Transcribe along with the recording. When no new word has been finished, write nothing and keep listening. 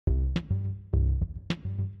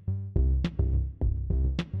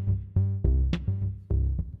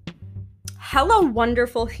Hello,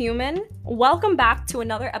 wonderful human. Welcome back to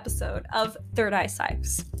another episode of Third Eye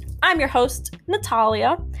Cyphs. I'm your host,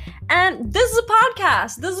 Natalia, and this is a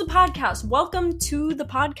podcast. Welcome to the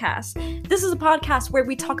podcast. This is a podcast where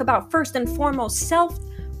we talk about, first and foremost,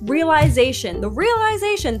 self-realization. The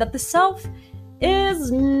realization that the self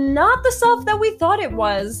is not the self that we thought it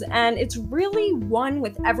was, and it's really one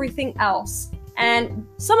with everything else. And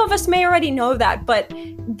some of us may already know that, but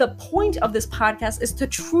the point of this podcast is to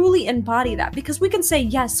truly embody that, because we can say,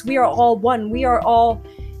 yes, we are all one, we are all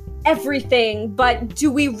everything, but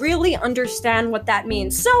do we really understand what that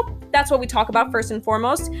means? So that's what we talk about first and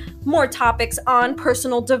foremost. More topics on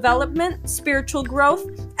personal development, spiritual growth,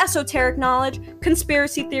 esoteric knowledge,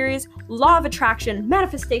 conspiracy theories, law of attraction,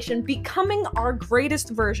 manifestation, becoming our greatest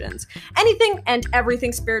versions, anything and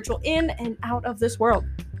everything spiritual in and out of this world.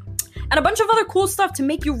 And a bunch of other cool stuff to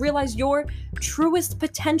make you realize your truest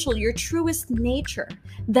potential, your truest nature,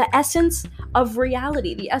 the essence of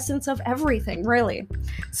reality, the essence of everything, really.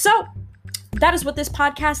 So that is what this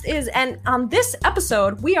podcast is. And on this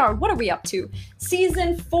episode, what are we up to?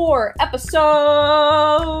 Season 4,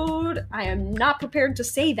 episode... I am not prepared to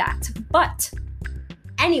say that, but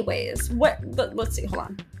anyways, let's see, hold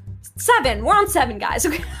on. 7, we're on 7, guys.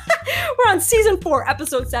 We're on season 4,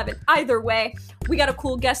 episode 7. Either way, we got a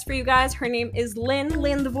cool guest for you guys. Her name is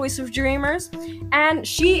Lynn, the voice of dreamers, and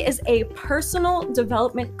she is a personal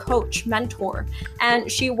development coach, mentor,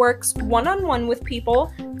 and she works one-on-one with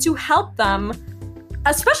people to help them,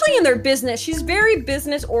 especially in their business. She's very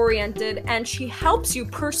business oriented, and she helps you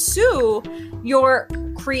pursue your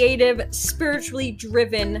creative, spiritually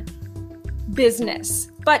driven business.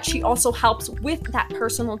 But she also helps with that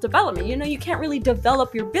personal development. You know, you can't really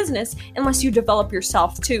develop your business unless you develop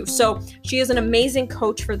yourself too. So she is an amazing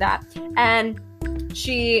coach for that. And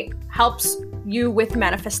she helps you with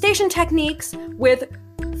manifestation techniques, with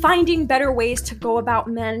finding better ways to go about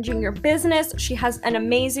managing your business. She has an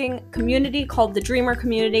amazing community called the Dreamer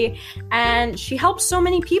Community, and she helps so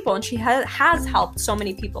many people, and she has helped so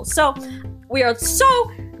many people. So we are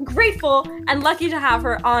so grateful and lucky to have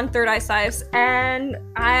her on Third Eye Cyphs, and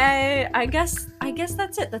I guess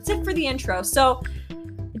that's it. That's it for the intro. So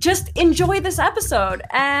just enjoy this episode,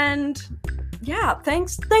 and yeah,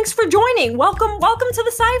 thanks for joining. Welcome to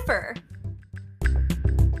the Cypher.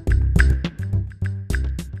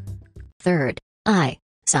 Third Eye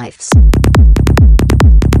Cyphs.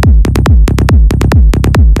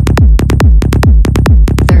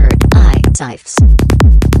 Third Eye Cyphs.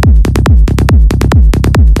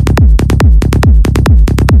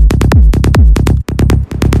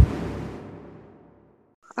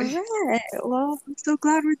 All right. Well, I'm so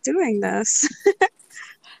glad we're doing this.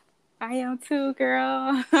 I am too,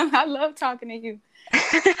 girl. I love talking to you.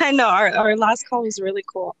 I know our last call was really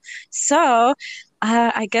cool. So,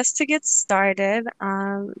 I guess to get started,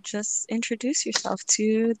 just introduce yourself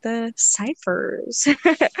to the Cyphers.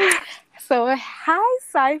 So, hi,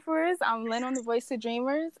 Cyphers. I'm Lynn on the Voice of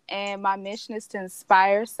Dreamers, and my mission is to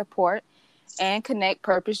inspire, support, and connect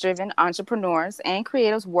purpose-driven entrepreneurs and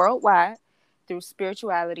creatives worldwide through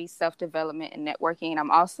spirituality, self-development, and networking. And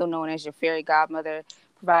I'm also known as your fairy godmother,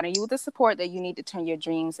 providing you with the support that you need to turn your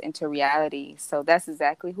dreams into reality. So that's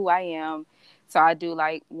exactly who I am. So I do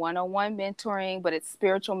like one-on-one mentoring, but it's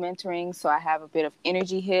spiritual mentoring. So I have a bit of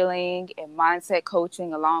energy healing and mindset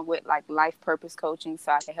coaching, along with like life purpose coaching.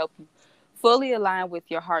 So I can help you fully align with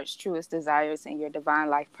your heart's truest desires and your divine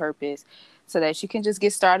life purpose, so that you can just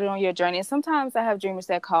get started on your journey. And sometimes I have dreamers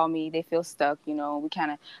that call me, they feel stuck, you know,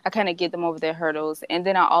 I kind of get them over their hurdles. And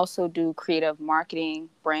then I also do creative marketing,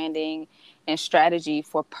 branding, and strategy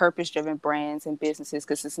for purpose-driven brands and businesses,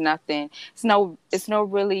 because it's not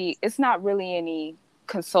really any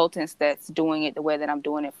consultants that's doing it the way that I'm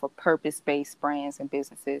doing it for purpose-based brands and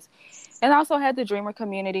businesses. And I also have the Dreamer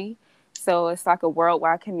Community. So it's like a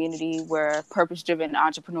worldwide community where purpose-driven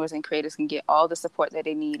entrepreneurs and creators can get all the support that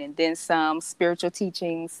they need, and then some spiritual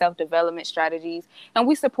teachings, self-development strategies. And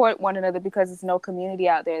we support one another because there's no community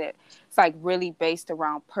out there that's like really based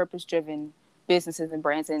around purpose-driven businesses and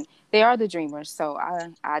brands. And they are the dreamers. So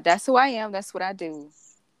I that's who I am. That's what I do.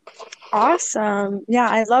 Awesome. Yeah,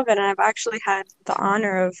 I love it. And I've actually had the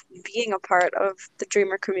honor of being a part of the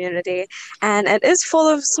Dreamer Community. And it is full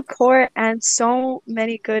of support and so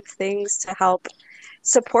many good things to help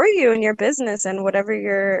support you in your business and whatever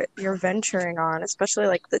you're venturing on, especially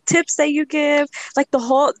like the tips that you give, like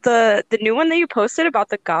the new one that you posted about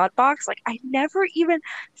the God box. Like, I never even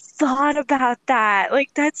thought about that. Like,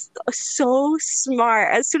 that's so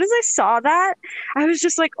smart. As soon as I saw that, I was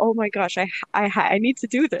just like, oh my gosh, I need to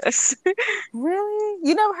do this. Really?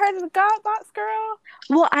 You never heard of the God box, girl?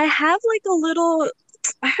 Well, I have like a little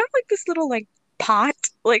I have like this little like pot,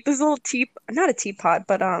 like this little not a teapot,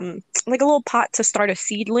 but like a little pot to start a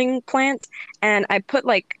seedling plant, and I put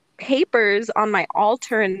like papers on my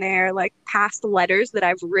altar in there, like past letters that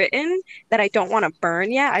I've written that I don't want to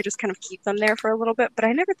burn yet. I just kind of keep them there for a little bit, but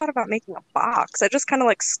I never thought about making a box. I just kind of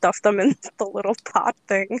like stuff them in the little pot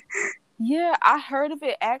thing. Yeah, I heard of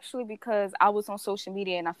it actually because I was on social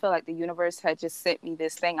media and I feel like the universe had just sent me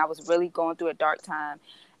this thing. I was really going through a dark time,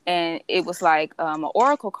 and it was like an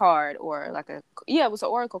oracle card, or like it was an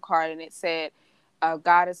oracle card, and it said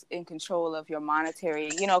God is in control of your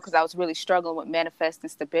monetary, because I was really struggling with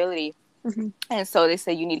manifesting stability. Hmm. And so they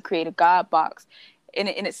said you need to create a God box. And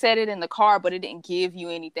it said it in the card, but it didn't give you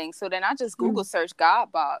anything. So then I just Google searched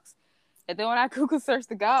God box. And then when I Google searched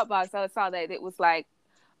the God box, I saw that it was like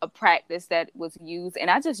a practice that was used. And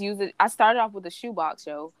I just used it. I started off with a shoebox,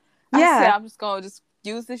 yo. I said, Yeah. I'm just going to just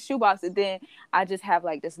use this shoebox. And then I just have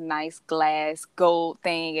like this nice glass gold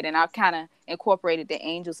thing. And then I kind of incorporated the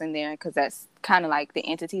angels in there because that's kind of like the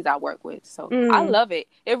entities I work with. So I Mm. love it.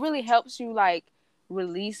 It really helps you like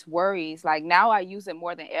release worries. Like now I use it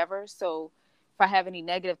more than ever. So if I have any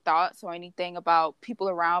negative thoughts or anything about people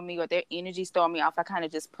around me or their energy throwing me off, I kind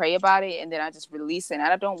of just pray about it and then I just release it. And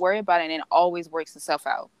I don't worry about it, and it always works itself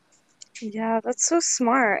out. Yeah, that's so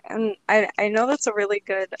smart. And I know that's a really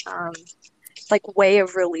good like way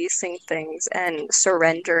of releasing things and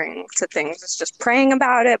surrendering to things. It's just praying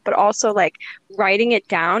about it, but also like writing it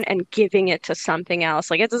down and giving it to something else.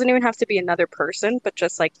 Like it doesn't even have to be another person, but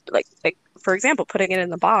just like for example, putting it in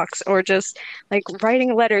the box, or just like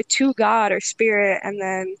writing a letter to God or spirit, and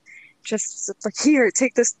then just like, here,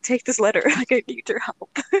 take this letter. Like I need your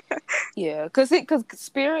help. Yeah, because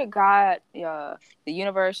spirit, God, the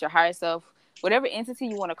universe, your higher self, whatever entity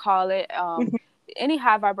you want to call it, any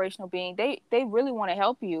high vibrational being, they really want to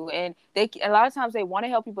help you, and they a lot of times they want to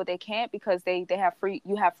help you, but they can't because they have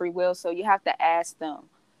you have free will, so you have to ask them,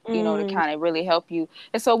 to Mm, kind of really help you.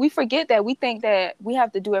 And so we forget that. We think that we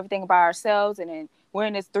have to do everything by ourselves, and then we're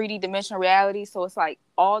in this 3D dimensional reality, so it's like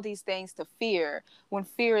all these things to fear when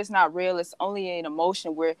fear is not real. It's only an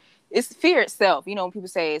emotion where it's fear itself. When people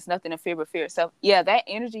say it's nothing to fear but fear itself, yeah, that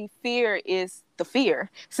energy, fear is the fear.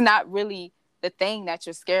 It's not really the thing that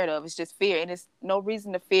you're scared of. It's just fear, and it's no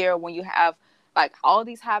reason to fear when you have like all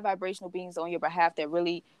these high vibrational beings on your behalf that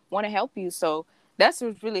really want to help you. So that's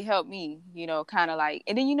what really helped me, kind of like.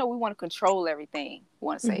 And then we want to control everything. We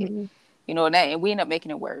want to say, mhm. and we end up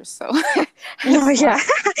making it worse. So No, that's yeah.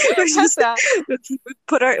 why. We That's just why.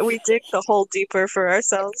 we dig the hole deeper for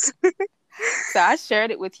ourselves. So I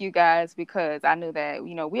shared it with you guys because I knew that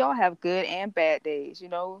we all have good and bad days.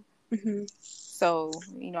 Mhm. So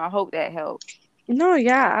I hope that helped. No,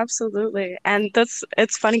 yeah, absolutely. And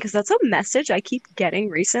it's funny because that's a message I keep getting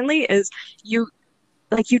recently is you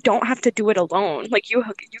you don't have to do it alone. Like you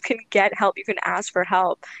can get help, you can ask for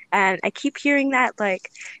help. And I keep hearing that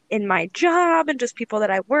like in my job and just people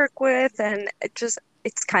that I work with, and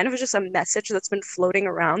it's kind of just a message that's been floating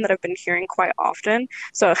around that I've been hearing quite often.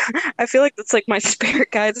 So I feel like that's like my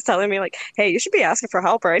spirit guides telling me like, hey, you should be asking for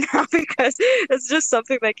help right now because it's just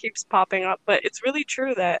something that keeps popping up. But it's really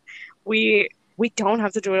true that we we don't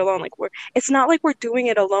have to do it alone. Like it's not like we're doing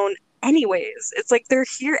it alone anyways. It's like they're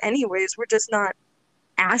here anyways. We're just not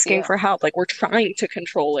asking Yeah. for help. Like we're trying to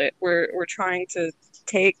control it. We're trying to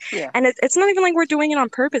take, Yeah. and it's not even like we're doing it on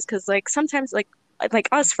purpose because like sometimes like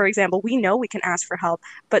us, for example, we know we can ask for help,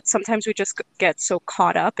 but sometimes we just get so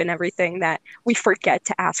caught up in everything that we forget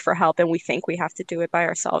to ask for help, and we think we have to do it by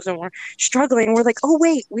ourselves, and we're struggling. We're like, oh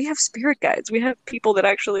wait, we have spirit guides. We have people that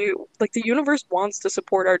actually like the universe wants to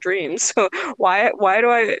support our dreams. So why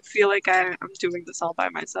do I feel like I'm doing this all by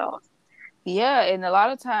myself? Yeah, and a lot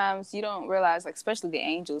of times you don't realize, like especially the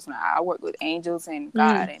angels. Now I work with angels and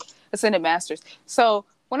God Mm. and ascended masters. So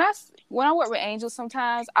when I work with angels,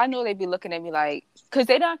 sometimes I know they be looking at me like, because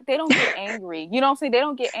they don't get angry. You know what I'm saying? They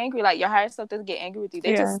don't get angry like your higher self doesn't get angry with you.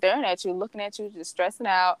 They're just Yeah. staring at you, looking at you, just stressing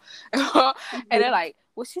out, and they're like,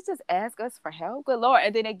 "Well, she just ask us for help, good Lord."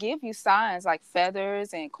 And then they give you signs like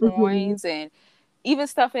feathers and Mhm. coins and even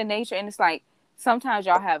stuff in nature, and it's like sometimes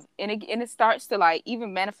y'all have and it starts to like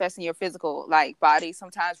even manifest in your physical like body,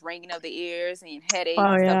 sometimes ringing of the ears and headache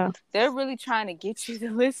Oh and stuff. yeah. They're really trying to get you to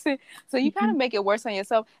listen, so you kind Mhm. of make it worse on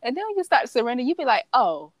yourself, and then when you start surrendering you be like,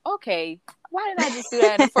 oh, okay, why didn't I just do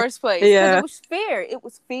that in the first place? Because Yeah. it was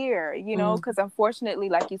fear, Mm. because unfortunately,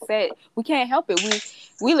 like you said, we can't help it.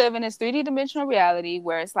 We live in this 3D dimensional reality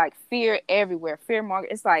where it's like fear everywhere, fear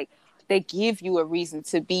market. It's like they give you a reason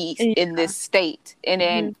to be in Yeah. this state. And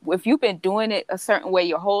then if you've been doing it a certain way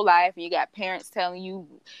your whole life, and you got parents telling you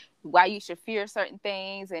why you should fear certain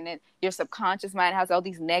things, and then your subconscious mind has all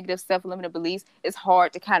these negative self-limiting beliefs, it's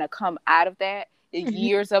hard to kind of come out of that, the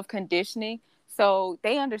years of conditioning. So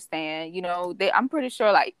they understand, I'm pretty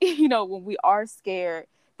sure, like, when we are scared,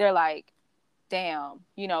 they're like, damn,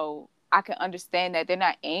 I can understand that. They're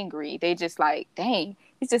not angry. They just like, dang,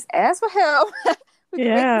 you just ask for help. We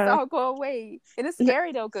can make this all go away. And it's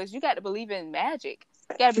scary though, because you got to believe in magic.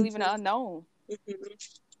 You got to believe in the unknown.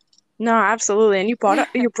 No, absolutely. And you brought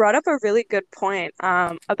up a really good point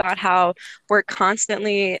about how we're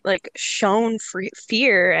constantly like shown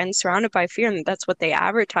fear and surrounded by fear, and that's what they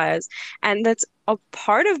advertise. And that's a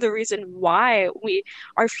part of the reason why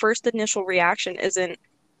our first initial reaction isn't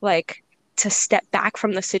like to step back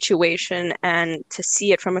from the situation and to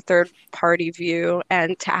see it from a third party view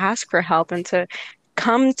and to ask for help and to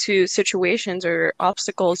come to situations or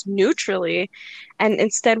obstacles neutrally. And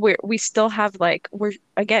instead we still have like we're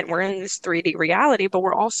in this 3D reality, but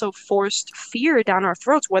we're also forced fear down our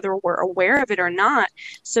throats whether we're aware of it or not.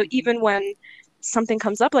 So even when something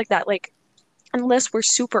comes up like that, like unless we're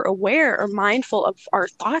super aware or mindful of our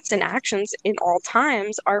thoughts and actions in all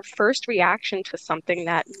times, our first reaction to something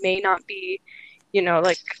that may not be,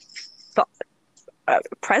 like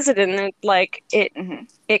the president, like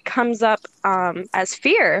it comes up as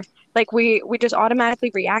fear. Like we just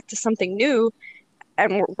automatically react to something new,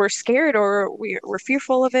 and we're scared, or we're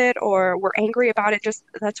fearful of it, or we're angry about it. Just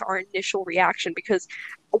that's our initial reaction because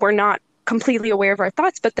we're not completely aware of our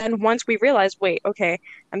thoughts. But then once we realize, wait, okay,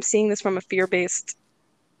 I'm seeing this from a fear-based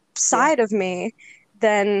side of me,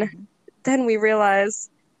 then we realize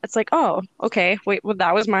it's like, oh, okay, wait, well,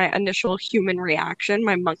 that was my initial human reaction,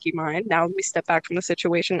 my monkey mind. Now let me step back from the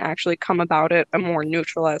situation and actually come about it a more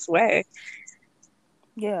neutralized way.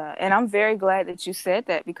 Yeah, and I'm very glad that you said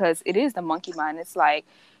that, because it is the monkey mind. It's like,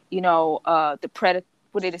 the predator.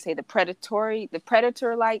 What did they say? The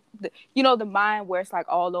predator, like the mind where it's like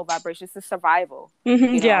all low vibration. It's the survival.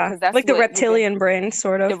 Yeah, that's like the reptilian brain,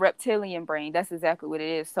 sort of. The reptilian brain. That's exactly what it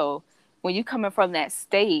is. So when you're coming from that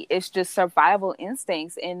state, it's just survival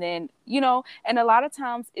instincts, and then and a lot of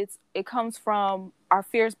times it comes from our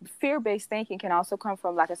fears. Fear-based thinking can also come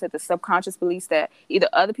from, like I said, the subconscious beliefs that either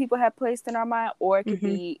other people have placed in our mind, or it could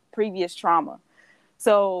be previous trauma.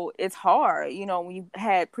 So it's hard, when you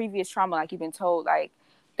had previous trauma, like you've been told, like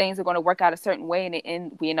things are going to work out a certain way,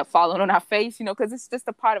 and we end up falling on our face, because it's just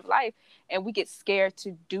a part of life, and we get scared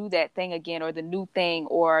to do that thing again, or the new thing,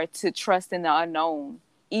 or to trust in the unknown,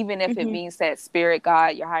 even if it means that spirit,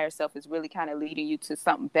 God, your higher self is really kind of leading you to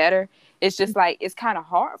something better. It's just like, it's kind of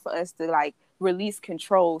hard for us to like release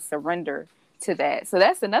control, surrender to that. So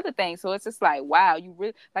that's another thing. So it's just like, wow, you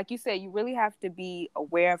really, like you said, you really have to be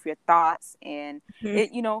aware of your thoughts, and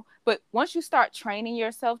it, but once you start training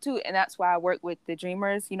yourself to, and that's why I work with the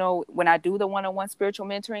dreamers, when I do the one-on-one spiritual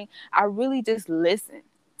mentoring, I really just listen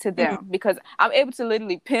to them, because I'm able to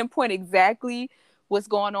literally pinpoint exactly what's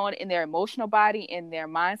going on in their emotional body, in their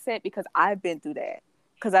mindset, because I've been through that.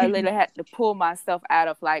 Because I literally had to pull myself out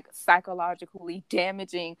of like psychologically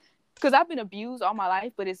damaging, because I've been abused all my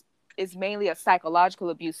life, but it's mainly a psychological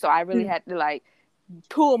abuse. So I really had to like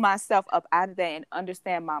pull myself up out of that and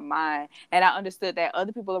understand my mind. And I understood that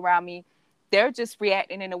other people around me, they're just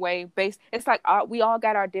reacting in a way based. It's like we all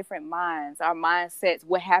got our different minds, our mindsets,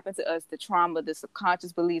 what happened to us, the trauma, the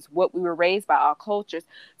subconscious beliefs, what we were raised by, our cultures.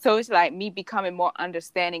 So it's like me becoming more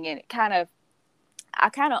understanding, and I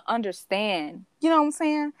kind of understand, you know what I'm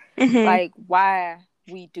saying? Like why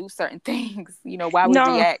we do certain things, why we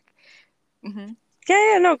react.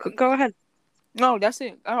 Yeah, no, go ahead. No, that's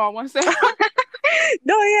it. That's all I want to say.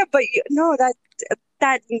 No, yeah, but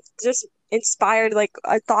that just inspired like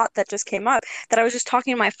a thought that just came up, that I was just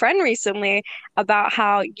talking to my friend recently about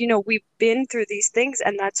how, we've been through these things,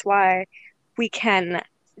 and that's why we can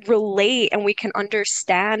relate and we can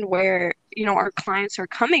understand where, our clients are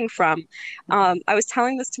coming from. I was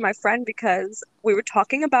telling this to my friend because we were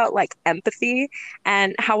talking about like empathy,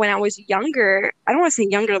 and how when I was younger, I don't want to say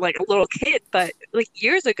younger, like a little kid, but like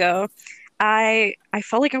years ago, I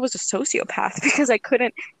felt like I was a sociopath because I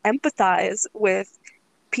couldn't empathize with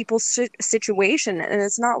people's situation. And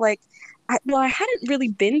it's not like, I hadn't really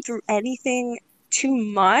been through anything too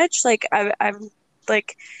much. Like I've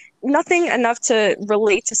like nothing enough to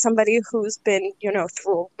relate to somebody who's been,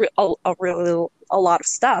 through a lot of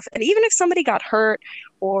stuff. And even if somebody got hurt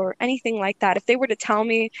or anything like that, if they were to tell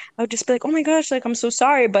me, I would just be like, oh my gosh, like, I'm so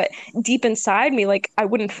sorry. But deep inside me, like, I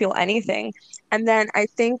wouldn't feel anything. And then I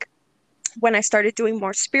think when I started doing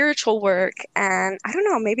more spiritual work, and I don't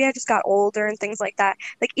know, maybe I just got older and things like that.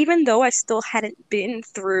 Like, even though I still hadn't been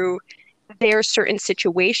through their certain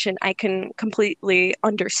situation, I can completely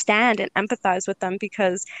understand and empathize with them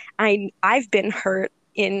because I've been hurt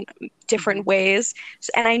in different ways.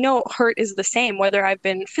 And I know hurt is the same, whether I've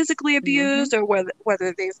been physically Mm-hmm. abused or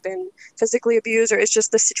whether they've been physically abused, or it's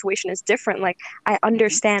just the situation is different. Like, I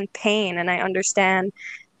understand pain and I understand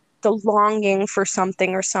the longing for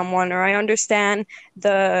something or someone, or I understand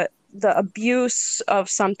the abuse of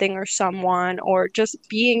something or someone, or just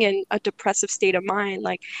being in a depressive state of mind.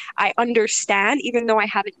 Like, I understand even though I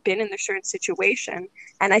haven't been in the certain situation.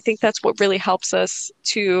 And I think that's what really helps us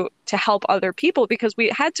to help other people, because we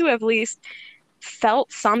had to at least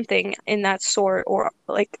felt something in that sort, or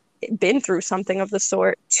like been through something of the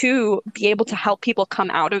sort, to be able to help people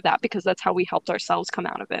come out of that, because that's how we helped ourselves come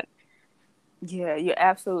out of it. Yeah, you're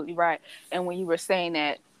absolutely right. And when you were saying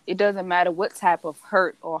that, it doesn't matter what type of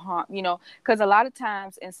hurt or harm, because a lot of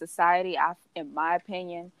times in society, in my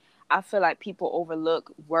opinion, I feel like people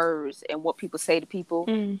overlook words and what people say to people.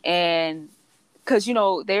 Mm. And because,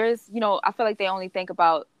 I feel like they only think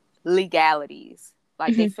about legalities.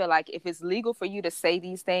 Like they Mhm. feel like if it's legal for you to say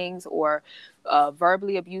these things, or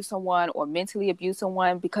verbally abuse someone or mentally abuse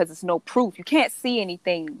someone, because it's no proof, you can't see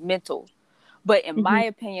anything mental. But in my Mhm.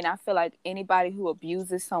 opinion, I feel like anybody who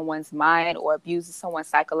abuses someone's mind or abuses someone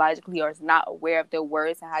psychologically, or is not aware of their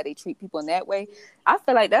words and how they treat people in that way, I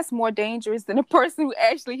feel like that's more dangerous than a person who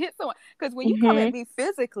actually hit someone. Because when you come at Mhm. me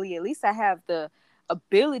physically, at least I have the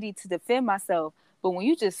ability to defend myself. But when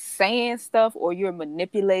you just saying stuff, or you're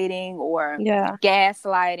manipulating or Yeah.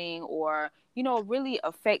 gaslighting, or, really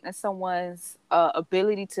affecting someone's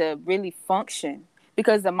ability to really function,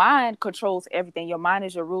 because the mind controls everything. Your mind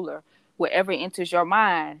is your ruler. Whatever enters your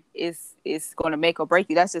mind is going to make or break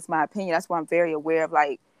you. That's just my opinion. That's why I'm very aware of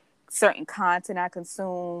like certain content I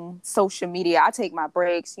consume, social media. I take my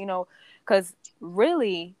breaks, because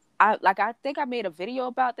really, I think I made a video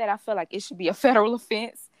about that. I feel like it should be a federal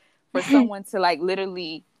offense for someone to like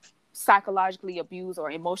literally psychologically abuse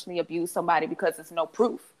or emotionally abuse somebody because there's no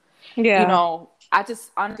proof. Yeah. I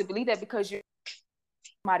just honestly believe that, because you're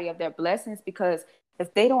somebody of their blessings, because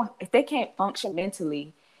if they can't function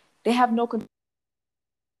mentally, they have no control.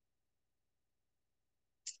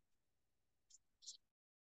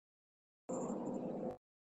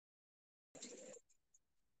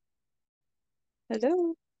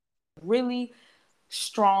 Hello. Really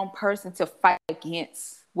strong person to fight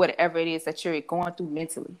against whatever it is that you're going through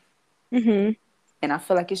mentally. Mhm. And I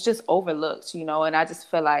feel like it's just overlooked, and I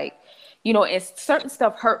just feel like, it's certain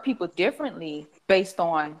stuff hurt people differently based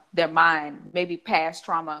on their mind, maybe past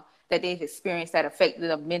trauma that they've experienced that affected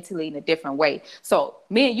them mentally in a different way. So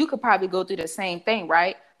me and you could probably go through the same thing,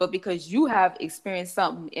 right? But because you have experienced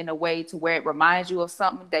something in a way to where it reminds you of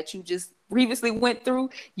something that you just previously went through,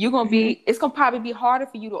 Mhm. it's gonna probably be harder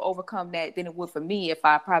for you to overcome that than it would for me if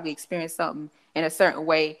I probably experienced something in a certain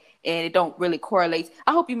way and it don't really correlate.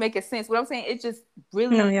 I hope you make it sense. What I'm saying, it's just No,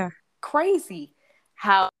 really yeah. crazy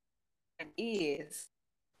how it is.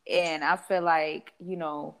 And I feel like,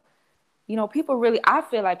 people really, I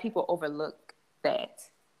feel like people overlook that.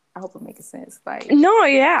 I hope it makes sense. Like, No,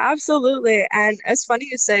 yeah, absolutely. And it's funny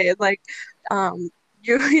you say, like,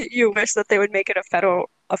 you you wish that they would make it a federal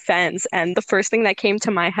offense. And the first thing that came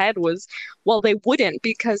to my head was, well, they wouldn't,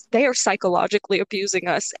 because they are psychologically abusing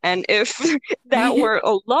us. And if that were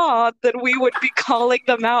a law, then we would be calling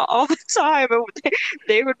them out all the time. And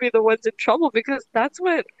they would be the ones in trouble, because that's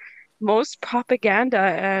what most propaganda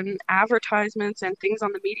and advertisements and things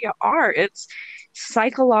on the media are. It's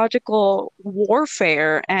psychological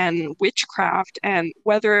warfare and witchcraft, and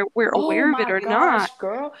whether we're oh aware of it my or not.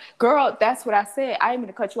 gosh, girl, that's what I said. I didn't mean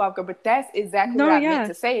to cut you off, girl, but that's exactly what No, I meant yeah.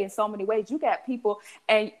 to say in so many ways. You got people,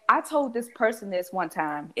 and I told this person this one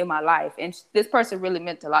time in my life, and this person really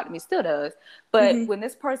meant a lot to me, still does. But Hmm. when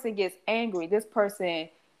this person gets angry, this person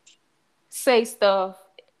say stuff,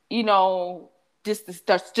 you know, just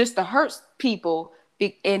to hurt people,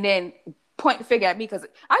 and then point the figure at me, because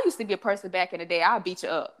I used to be a person back in the day. I'll beat you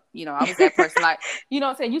up. I was that person. Like, what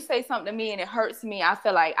I'm saying? You say something to me and it hurts me. I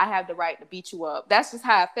feel like I have the right to beat you up. That's just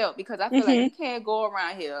how I felt, because I feel like Hmm. you can't go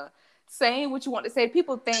around here saying what you want to say.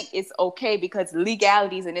 People think it's okay because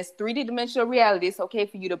legalities and this 3D dimensional reality, it's okay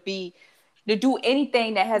for you to do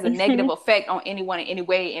anything that has a Hmm. negative effect on anyone in any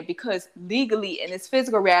way. And because legally in this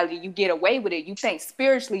physical reality you get away with it, you think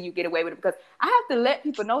spiritually you get away with it. Because I have to let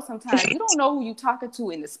people know, sometimes you don't know who you talking to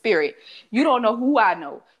in the spirit. You don't know who I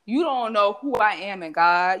know. You don't know who I am in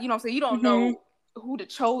God. You know what I'm saying? You don't Hmm. know who the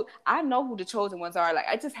chosen. I know who the chosen ones are. Like,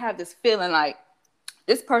 I just have this feeling like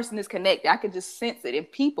this person is connected. I can just sense it in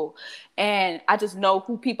people. And I just know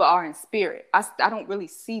who people are in spirit. I don't really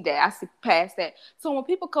see that. I see past that. So when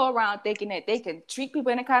people go around thinking that they can treat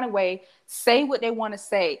people in a kind of way, say what they want to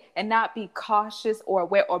say, and not be cautious or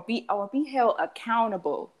aware or be held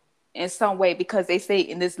accountable in some way because they say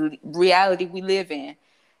in this reality we live in,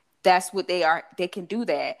 that's what they are. They can do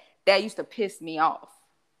that. That used to piss me off.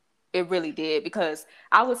 It really did, because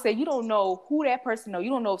I would say you don't know who that person know. You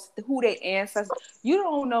don't know who their ancestors. You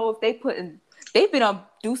don't know if they've been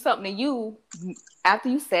do something to you after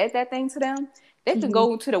you said that thing to them. They could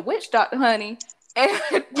go to the witch doctor, honey, and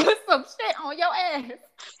put some shit on your ass.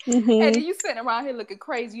 And then you sitting around here looking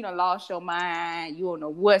crazy. You done lost your mind. You don't know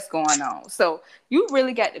what's going on. So you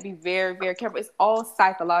really got to be very, very careful. It's all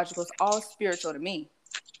psychological. It's all spiritual to me.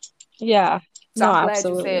 Yeah. So No, I'm glad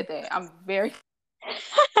absolutely. you said that. I'm very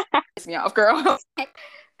piss me off, girl.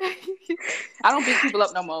 I don't beat people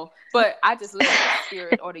up no more, but I just let the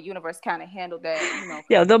spirit or the universe kind of handle that,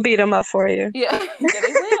 Yeah, they'll beat them up for you. Yeah, yeah,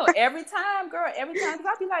 they will. Every time, girl, every time. Because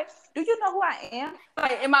I'll be like, do you know who I am?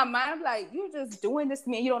 Like, in my mind, I'm like, you're just doing this to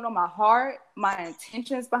me. You don't know my heart, my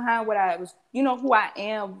intentions behind what I was, who I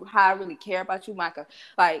am, how I really care about you, Micah.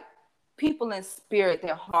 Like, people in spirit,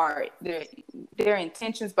 their heart, their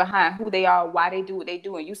intentions behind who they are, why they do what they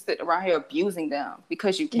do, and you sit around here abusing them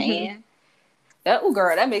because you can.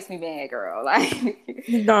 Girl, that makes me mad, girl. Like,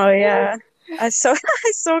 no, yeah. I so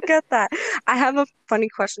get that. I have a funny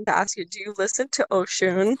question to ask you. Do you listen to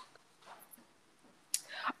Oshun?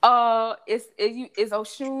 Is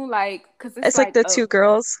Oshun like? Because it's like the two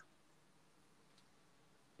girls.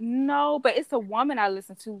 No, but it's a woman I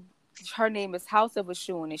listen to. Her name is House of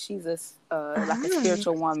Oshun, and she's like a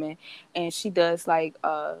spiritual woman, and she does like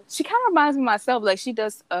she kind of reminds me of myself. Like, she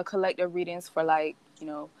does collective readings for like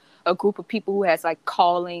a group of people who has like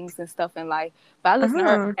callings and stuff in life. But I listen to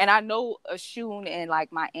her, and I know Oshun and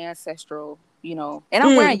like my ancestral, and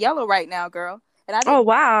I'm wearing yellow right now, girl. And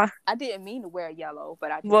wow! I didn't mean to wear yellow,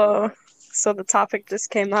 but I just whoa. So the topic just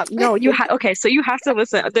came up. No, you okay. So you have to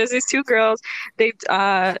listen. There's these two girls. They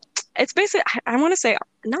it's basically, I want to say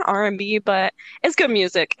not R&B, but it's good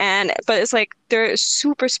music, but it's like they're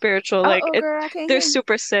super spiritual. Like girl, I can't they're hear you.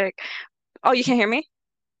 super sick. Oh, you can't hear me?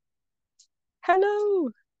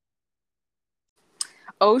 Hello.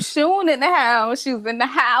 Oshun in the house. She was in the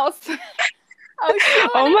house.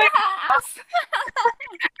 Oh my house.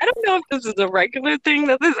 I don't know if this is a regular thing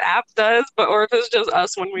that this app does, or if it's just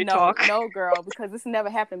us when we talk. No, girl, because this never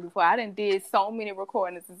happened before. I did so many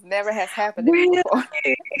recordings. This never has happened to me before.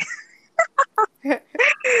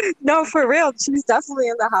 No, for real. She's definitely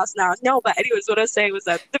in the house now. No, but anyways, what I was saying was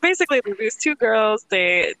that basically these two girls,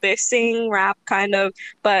 they sing rap kind of,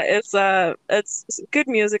 but it's good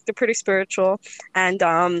music. They're pretty spiritual. And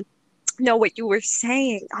no, what you were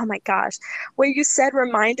saying, oh my gosh, what you said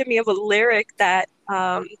reminded me of a lyric that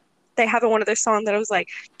they have in one of their songs that I was like,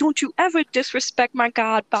 don't you ever disrespect my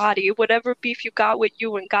God body. Whatever beef you got with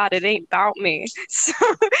you and God, it ain't about me. So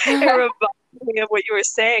it reminded me of what you were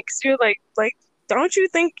saying, because you're like, don't you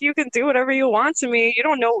think you can do whatever you want to me? You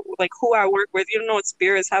don't know like who I work with. You don't know what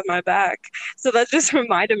spirits have my back. So that just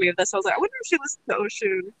reminded me of this. I was like, I wonder if she listens to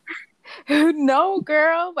Oshun. No,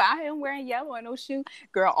 girl, but I am wearing yellow and Oshun.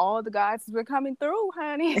 Girl, all the gods have been coming through,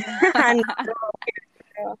 honey. I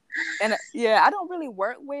know. And I don't really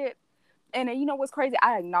work with, and you know what's crazy?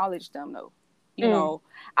 I acknowledge them though.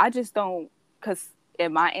 I just don't, because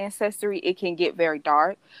in my ancestry it can get very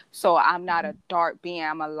dark. So I'm not a dark being.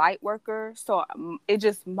 I'm a light worker. So it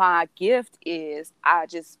just, my gift is I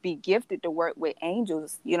just be gifted to work with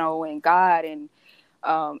angels, and God and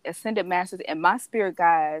ascended masters, and my spirit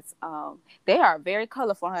guides. They are very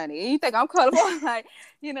colorful, honey. You think I'm colorful? Like,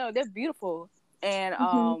 they're beautiful. And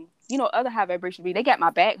other high vibration beings, they got my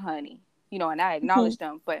back, honey. And I acknowledge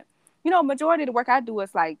them. But majority of the work I do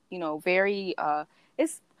is like, very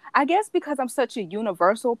it's, I guess because I'm such a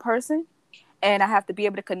universal person and I have to be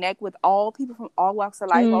able to connect with all people from all walks of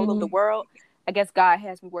life, all over the world. I guess God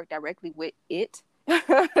has me work directly with it.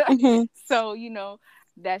 So,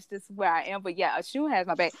 that's just where I am. But yeah, Oshun has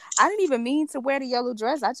my back. I didn't even mean to wear the yellow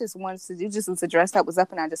dress. I just wanted to do, just was a dress that was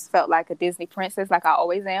up, and I just felt like a Disney princess, like I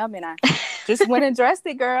always am. And I just went and dressed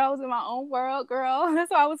it, girl. I was in my own world, girl.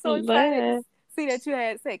 That's why I was so excited to see that you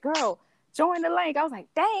had said, girl, join the link. I was like,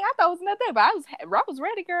 dang, I thought it was nothing, but I was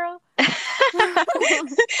ready, girl.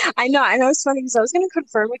 I know it's funny because I was going to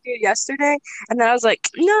confirm with you yesterday, and then I was like,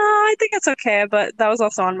 no, I think it's okay, but that was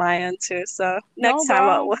also on my end too, so next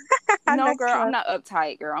time girl, I'm not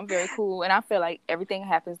uptight, girl. I'm very cool, and I feel like everything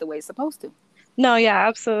happens the way it's supposed to. No, yeah,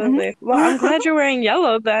 absolutely. Well, I'm glad you're wearing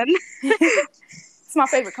yellow then. It's my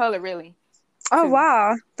favorite color, really. Oh,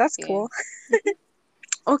 wow, that's cool.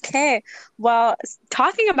 Okay, well,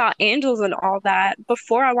 talking about angels and all that,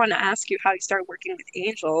 before I want to ask you how you started working with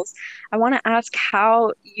angels, I want to ask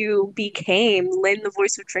how you became Lynn, the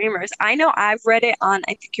voice of dreamers. I know I've read it on,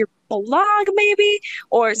 I think your blog maybe,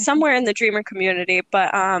 or somewhere in the dreamer community,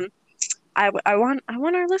 but I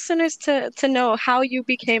want our listeners to know how you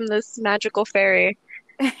became this magical fairy.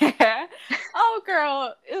 Oh,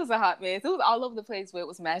 girl, it was a hot mess. It was all over the place, but it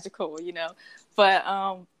was magical, you know. But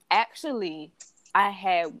actually, I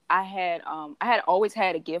had always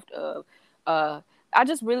had a gift of uh. I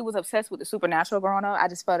just really was obsessed with the supernatural growing up. I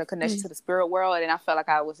just felt a connection Mm, to the spirit world, and I felt like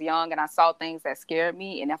I was young, and I saw things that scared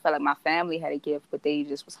me, and I felt like my family had a gift, but they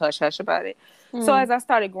just was hush hush about it. So mm, as I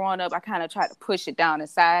started growing up, I kind of tried to push it down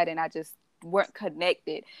inside, and I just weren't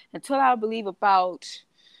connected until I believe about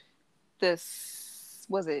this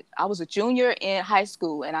was it I was a junior in high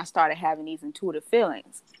school and I started having these intuitive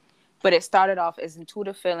feelings, but it started off as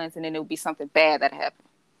intuitive feelings and then it would be something bad that happened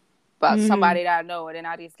about mm, somebody that I know, and then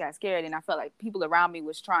I just got scared and I felt like people around me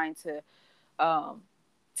was trying to um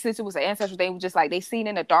since it was an ancestral thing, was just like they seen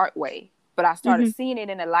in a dark way. But I started mhm, seeing it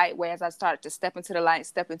in a light way as I started to step into the light,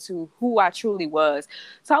 step into who I truly was.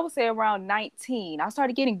 So I would say around 19, I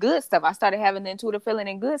started getting good stuff. I started having the intuitive feeling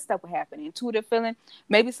and good stuff would happen. Intuitive feeling,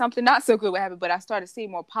 maybe something not so good would happen, but I started seeing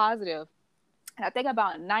more positive. And I think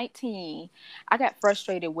about 19, I got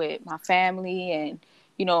frustrated with my family. And,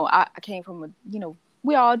 I came from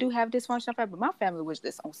we all do have dysfunctional family, but my family was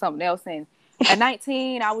just on something else. And at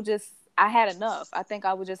 19, I had enough. I think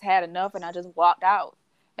I was just had enough and I just walked out.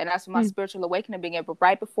 And that's when my mm, spiritual awakening began. But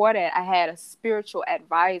right before that, I had a spiritual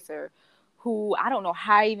advisor who I don't know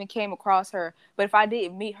how I even came across her, but if I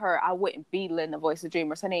didn't meet her, I wouldn't be Lynn, the voice of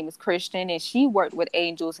dreamers. Her name is Christian, and she worked with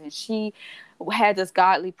angels, and she had this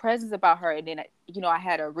godly presence about her. And then, I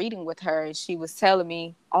had a reading with her, and she was telling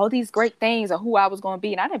me all these great things of who I was going to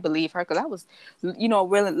be. And I didn't believe her because I was,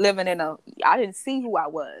 really living I didn't see who I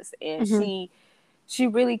was. And mhm, she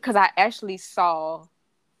really, because I actually saw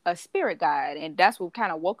a spirit guide, and that's what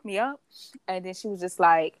kind of woke me up. And then she was just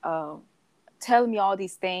like, telling me all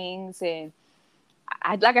these things. And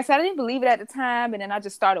like I said, I didn't believe it at the time. And then I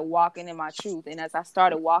just started walking in my truth. And as I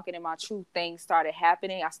started walking in my truth, things started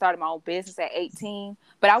happening. I started my own business at 18,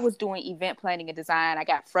 but I was doing event planning and design. I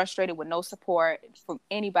got frustrated with no support from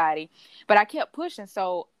anybody, but I kept pushing.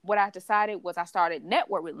 So what I decided was I started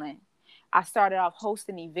Network with Lynn. I started off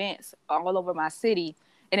hosting events all over my city.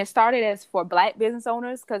 And it started as for Black business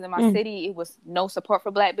owners because in my mm, city, it was no support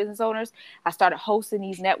for Black business owners. I started hosting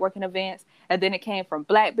these networking events. And then it came from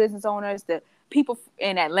Black business owners. The people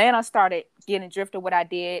in Atlanta started getting drifted what I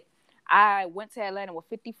did. I went to Atlanta with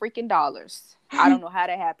 50 freaking dollars. I don't know how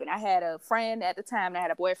that happened. I had a friend at the time, and I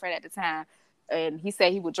had a boyfriend at the time, and he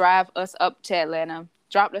said he would drive us up to Atlanta,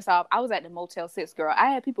 dropped us off. I was at the Motel 6, girl.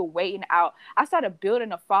 I had people waiting out. I started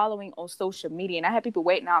building a following on social media, and I had people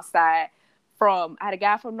waiting outside I had a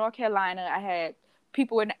guy from North Carolina. I had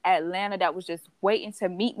people in Atlanta that was just waiting to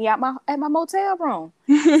meet me at my motel room.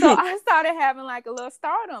 So I started having like a little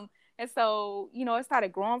stardom. And so, it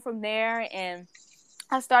started growing from there, and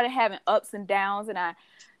I started having ups and downs. And I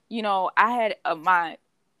had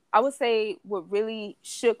I would say what really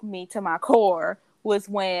shook me to my core was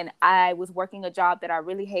when I was working a job that I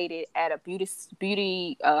really hated at a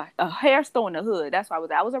beauty, a hair store in the hood. That's why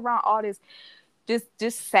I was around all this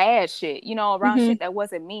just sad shit, around mhm, shit that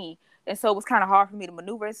wasn't me. And so it was kind of hard for me to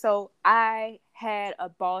maneuver. So I had a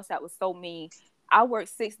boss that was so mean. I worked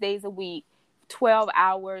 6 days a week, 12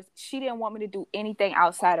 hours. She didn't want me to do anything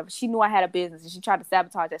outside of it. She knew I had a business and she tried to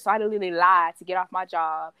sabotage that. So I literally lied to get off my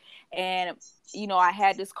job. And, I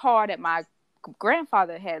had this car that my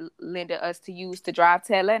grandfather had lended us to use to drive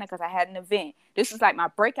to Atlanta because I had an event. This was like my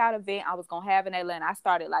breakout event I was going to have in Atlanta. I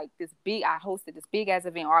started I hosted this big ass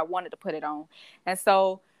event, or I wanted to put it on. And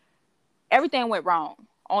so everything went wrong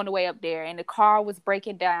on the way up there. And the car was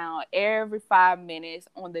breaking down every 5 minutes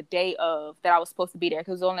on the day of that I was supposed to be there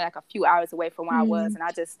because it was only like a few hours away from where I was. mm, And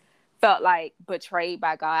I just felt like betrayed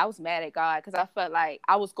by God. I was mad at God because I felt like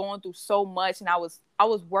I was going through so much and I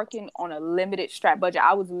was working on a limited strap budget.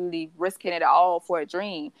 I was really risking it all for a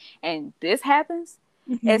dream. And this happens.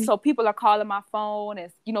 And mhm, so people are calling my phone,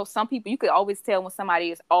 and some people, you could always tell when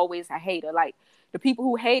somebody is always a hater. Like the people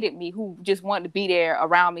who hated me, who just wanted to be there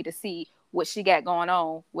around me to see what she got going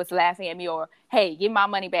on, was laughing at me, or hey, give my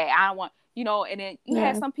money back. I don't want, and then you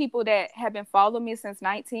have yeah, some people that have been following me since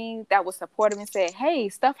 19 that was supportive and said, hey,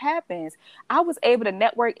 stuff happens. I was able to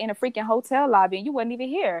network in a freaking hotel lobby and you wasn't even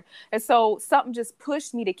here. And so something just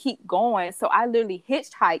pushed me to keep going. So I literally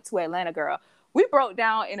hitchhiked to Atlanta, girl. we broke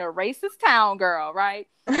down in a racist town, girl, right?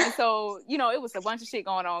 And so, you know, it was a bunch of shit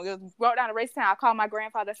going on. It was broke down a racist town. I called my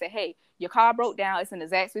grandfather. I said, hey, your car broke down. It's in the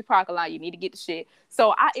Zaxby parking lot. You need to get the shit.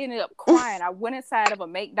 So I ended up crying. I went inside of a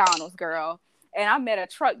McDonald's, girl, and I met a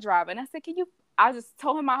truck driver. And I said, I just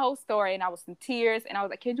told him my whole story, and I was in tears. And I was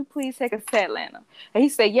like, can you please take us to Atlanta? And he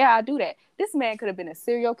said, yeah, I'll do that. This man could have been a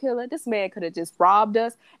serial killer. This man could have just robbed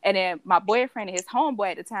us. And then my boyfriend and his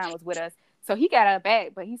homeboy at the time was with us. So he got our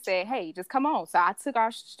back, but he said, hey, just come on. So I took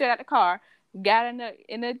our shit out the car, got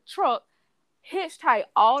in the truck, hitchhiked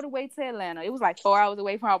all the way to Atlanta. It was like 4 hours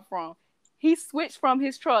away from where I'm from. He switched from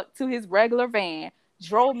his truck to his regular van,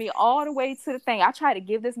 drove me all the way to the thing. I tried to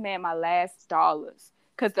give this man my last dollars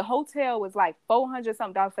because the hotel was like $400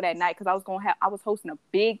 something for that night because I was hosting a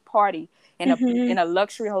big party in a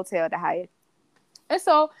luxury hotel at the Hyatt. And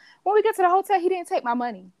so when we get to the hotel, he didn't take my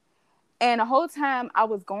money. And the whole time I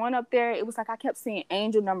was going up there, it was like I kept seeing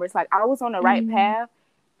angel numbers. Like I was on the right path,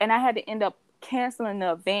 and I had to end up canceling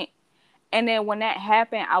the event. And then when that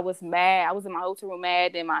happened, I was mad. I was in my hotel room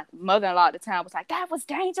mad. And my mother-in-law at the time was like, that was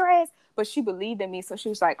dangerous. But she believed in me. So she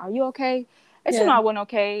was like, are you okay? And she knew I wasn't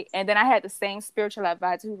okay. And then I had the same spiritual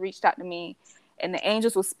advisor who reached out to me. And the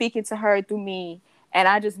angels were speaking to her through me. And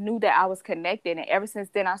I just knew that I was connected. And ever since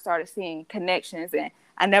then, I started seeing connections. And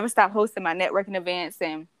I never stopped hosting my networking events.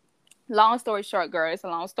 And long story short, girl, it's a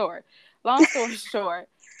long story. Long story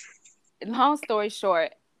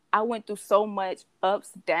short, I went through so much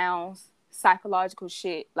ups, downs, psychological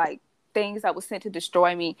shit, like things that were sent to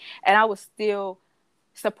destroy me. And I was still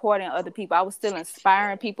supporting other people. I was still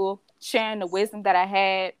inspiring people, sharing the wisdom that I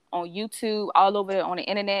had on YouTube, all over on the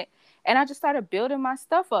internet. And I just started building my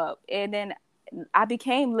stuff up. And then I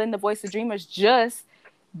became Lynn, the Voice of Dreamers, just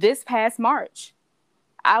this past March.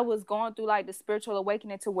 I was going through like the spiritual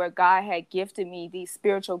awakening to where God had gifted me these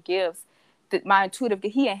spiritual gifts. That my intuitive,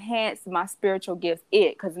 he enhanced my spiritual gifts.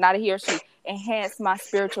 Because not a he or she, enhanced my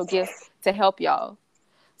spiritual gifts to help y'all.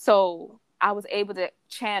 So I was able to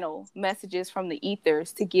channel messages from the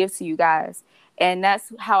ethers to give to you guys. And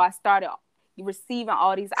that's how I started receiving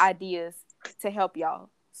all these ideas to help y'all.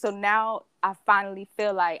 So now I finally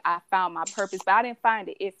feel like I found my purpose, but I didn't find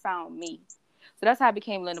it. It found me. So that's how I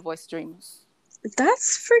became Lynn, the Voice of Dreamers.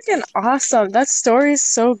 That's freaking awesome. That story is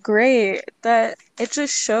so great that it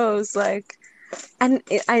just shows like, and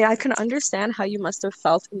I can understand how you must have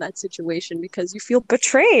felt in that situation because you feel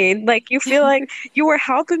betrayed. Like you feel like you were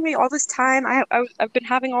helping me all this time. I've been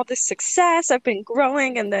having all this success. I've been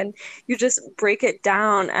growing, and then you just break it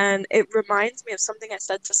down. And it reminds me of something I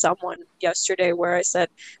said to someone yesterday, where I said,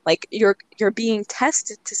 like, you're being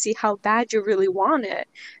tested to see how bad you really want it.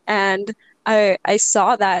 And I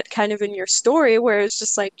saw that kind of in your story where it's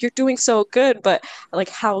just like, you're doing so good, but like,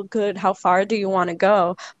 how far do you want to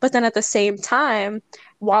go? But then at the same time,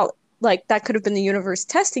 while like that could have been the universe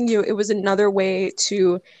testing you, it was another way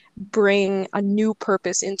to bring a new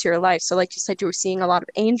purpose into your life. So like you said, you were seeing a lot of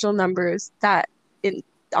angel numbers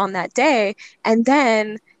on that day. And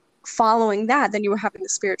then following that, then you were having the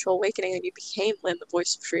spiritual awakening and you became Lynn, the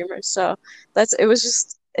Voice of Dreamers. So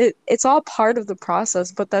it's all part of the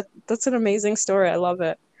process, but that's an amazing story. I love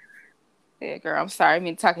it. Yeah, girl, I'm sorry, I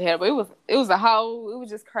mean to talk ahead, but it was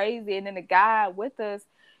just crazy. And then the guy with us,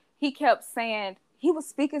 he kept saying he was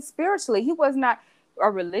speaking spiritually. He was not a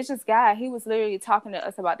religious guy. He was literally talking to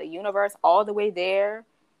us about the universe all the way there.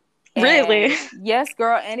 And really? Yes,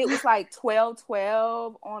 girl. And it was like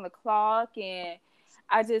 12:12 on the clock, and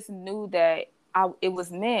I just knew that it was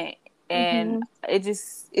meant. And it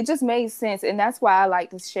just made sense. And that's why I like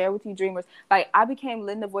to share with you dreamers. Like I became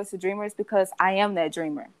Lynn, the Voice of Dreamers, because I am that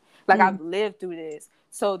dreamer. Like I've lived through this,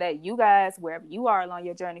 so that you guys, wherever you are along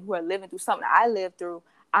your journey, who are living through something I lived through,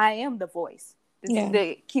 I am the voice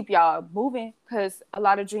to keep y'all moving. Because a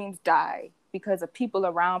lot of dreams die because of people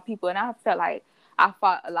around people. And I felt like I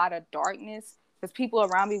fought a lot of darkness because people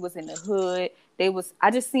around me was in the hood.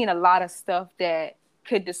 I just seen a lot of stuff that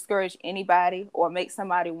could discourage anybody or make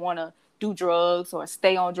somebody want to do drugs or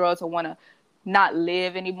stay on drugs or want to not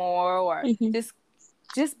live anymore or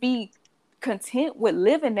just be content with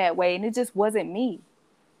living that way. And it just wasn't me.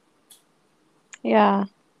 Yeah.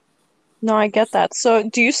 No, I get that. So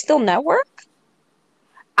do you still network?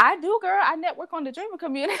 I do, girl. I network on the Dreamer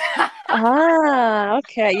community.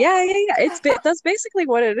 Okay. Yeah. That's basically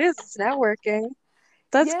what it is. It's networking.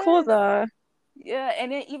 That's cool though. Yeah,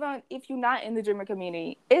 and then even if you're not in the Dreamer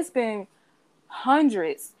community, it's been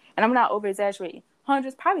hundreds, and I'm not over exaggerating,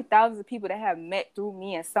 hundreds, probably thousands of people that have met through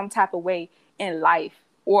me in some type of way in life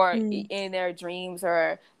or in their dreams,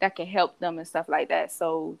 or that can help them and stuff like that.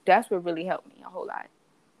 So that's what really helped me a whole lot.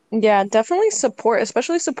 Yeah, definitely support,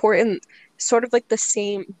 especially support in sort of like the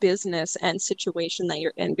same business and situation that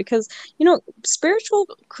you're in. Because, spiritual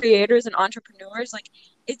creators and entrepreneurs, like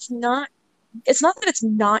it's not that it's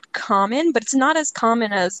not common, but it's not as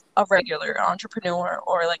common as a regular entrepreneur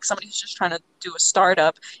or like somebody who's just trying to do a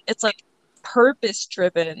startup. It's like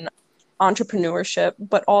purpose-driven entrepreneurship,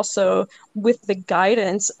 but also with the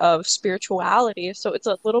guidance of spirituality. So it's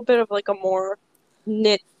a little bit of like a more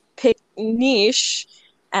nitpick niche,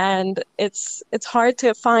 and it's hard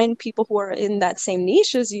to find people who are in that same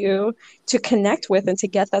niche as you to connect with and to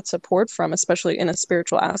get that support from, especially in a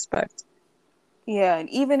spiritual aspect. Yeah, and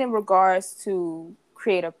even in regards to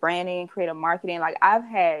creative branding, creative marketing, like I've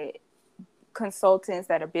had consultants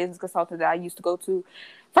that are business consultants that I used to go to.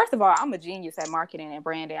 First of all, I'm a genius at marketing and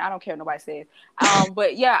branding. I don't care what nobody says.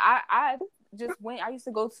 But yeah, I just went. I used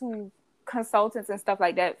to go to consultants and stuff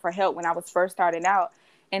like that for help when I was first starting out,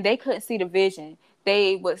 and they couldn't see the vision.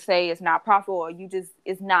 They would say it's not profitable, or you just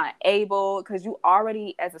is not able, because you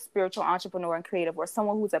already, as a spiritual entrepreneur and creative, or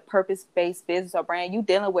someone who's a purpose-based business or brand, you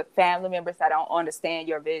dealing with family members that don't understand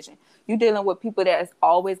your vision. You dealing with people that is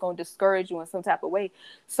always going to discourage you in some type of way.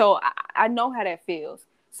 So I know how that feels.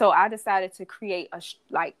 So I decided to create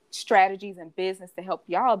like strategies and business to help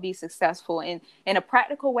y'all be successful in a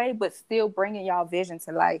practical way, but still bringing y'all vision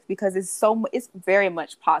to life, because it's very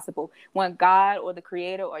much possible when God or the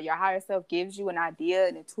creator or your higher self gives you an idea,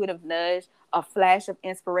 an intuitive nudge, a flash of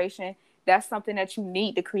inspiration. That's something that you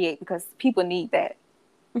need to create, because people need that.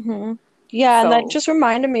 Hmm. Yeah, and that So just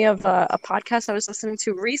reminded me of a podcast I was listening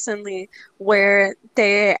to recently where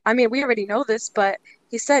I mean, we already know this, but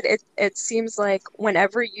he said it seems like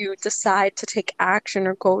whenever you decide to take action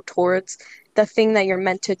or go towards the thing that you're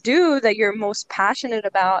meant to do, that you're most passionate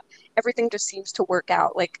about, everything just seems to work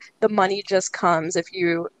out. Like the money just comes if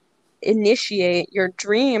you initiate your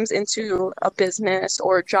dreams into a business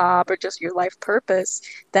or a job or just your life purpose,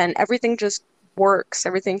 then everything just works,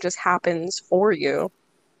 everything just happens for you.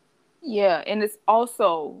 yeah, and it's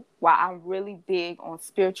also why I'm really big on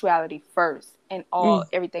spirituality first and all Mm.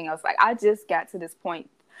 everything else. Like I just got to this point.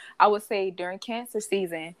 I would say during cancer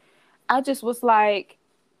season, I just was like,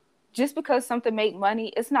 just because something make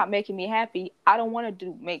money, it's not making me happy. I don't want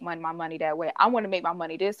to make my money that way. I want to make my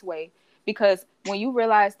money this way, because when you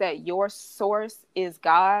realize that your source is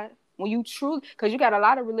God, when you truly, because you got a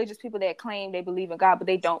lot of religious people that claim they believe in God, but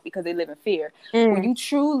they don't, because they live in fear. When Mm. you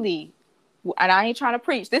truly, and I ain't trying to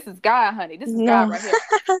preach, this is God, honey. This is God No. right here.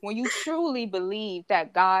 When you truly believe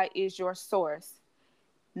that God is your source,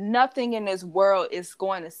 nothing in this world is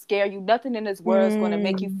going to scare you. Nothing in this world is going to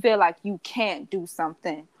make you Mm. feel like you can't do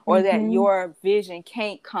something, or that Mm-hmm. your vision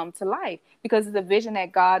can't come to life, because it's a vision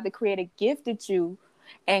that God, the creator, gifted you.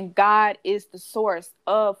 And God is the source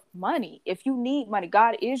of money. If you need money,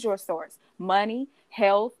 God is your source. Money,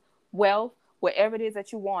 health, wealth, whatever it is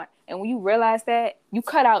that you want. And when you realize that, you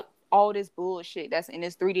cut out all this bullshit that's in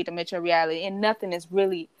this 3D dimensional reality, and nothing is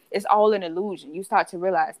really, it's all an illusion. You start to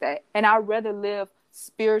realize that. And I'd rather live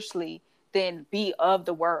spiritually than be of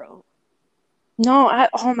the world. No,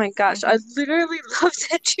 oh my gosh, I Mm-hmm. literally love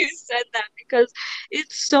that you said that because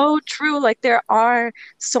it's so true. Like there are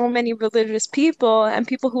so many religious people and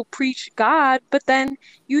people who preach God, but then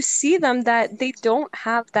you see them that they don't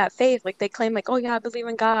have that faith. Like they claim like, oh yeah, I believe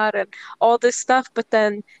in God and all this stuff, but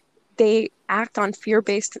then they act on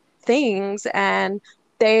fear-based things and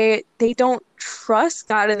they don't trust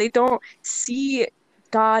God and they don't see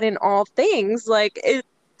God in all things. Like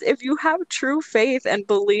if you have true faith and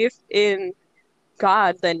belief in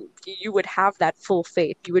God, then you would have that full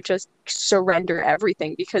faith. You would just surrender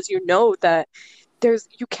everything because you know that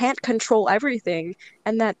you can't control everything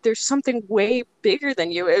and that there's something way bigger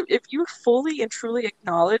than you. If you fully and truly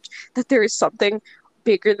acknowledge that there is something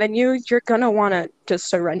bigger than you, you're gonna want to just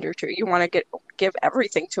surrender to it. You want to give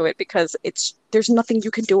everything to it because there's nothing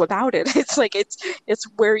you can do about it. It's like it's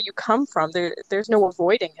where you come from. There's no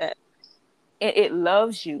avoiding it. It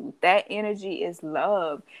loves you. That energy is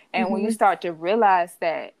love. And when you Hmm. start to realize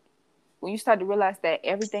that,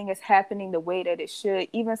 everything is happening the way that it should,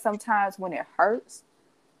 even sometimes when it hurts,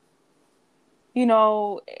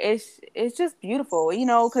 it's just beautiful,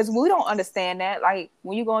 because we don't understand that. Like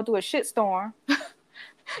when you're going through a shit storm,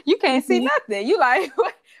 you can't see Hmm. nothing. You like,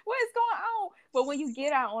 what is going on? But when you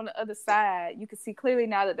get out on the other side, you can see clearly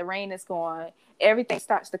now that the rain is gone. Everything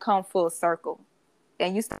starts to come full circle,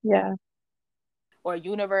 and you Yeah. or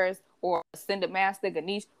universe or ascended master,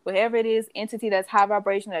 Ganesh, whatever it is, entity that's high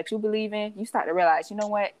vibration that you believe in, you start to realize, you know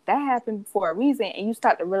what, that happened for a reason, and you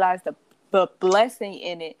start to realize the blessing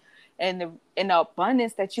in it, and the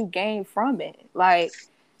abundance that you gain from it. Like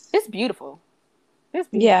it's beautiful. It's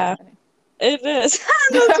beautiful, Yeah. honey. It is.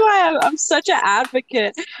 That's why I'm such an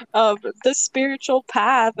advocate of the spiritual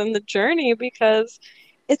path and the journey, because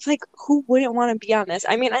it's like, who wouldn't want to be on this?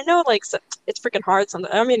 I mean, I know like it's freaking hard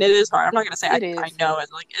sometimes. I mean, it is hard. I'm not gonna say It I is. know it.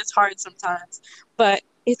 Like, it's hard sometimes, but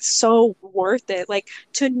it's so worth it. Like,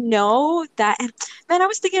 to know that. And man, I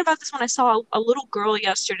was thinking about this when I saw a little girl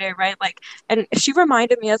yesterday, right? Like, and she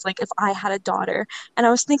reminded me as like if I had a daughter, and I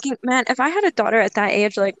was thinking, man, if I had a daughter at that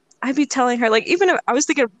age, like, I'd be telling her, like, even if I was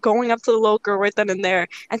thinking of going up to the little girl right then and there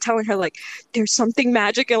and telling her, like, there's something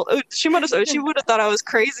magical. She would have thought I was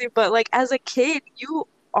crazy, but like as a kid, you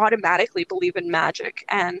automatically believe in magic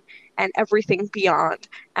and everything beyond.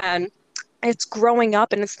 And it's growing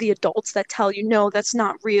up and it's the adults that tell you, no, that's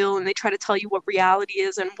not real, and they try to tell you what reality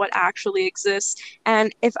is and what actually exists.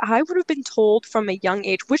 And if I would have been told from a young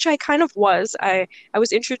age, which I kind of was, I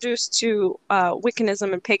was introduced to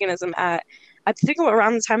Wiccanism and paganism at, I think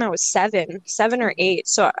around the time I was 7 or 8,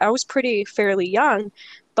 so I was pretty fairly young.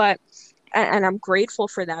 But and I'm grateful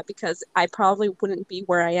for that, because I probably wouldn't be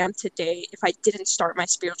where I am today if I didn't start my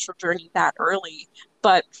spiritual journey that early.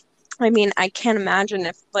 But I mean, I can't imagine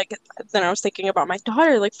if, like, then I was thinking about my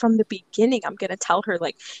daughter, like, from the beginning, I'm gonna tell her,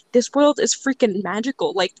 like, this world is freaking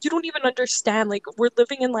magical. Like, you don't even understand. Like, we're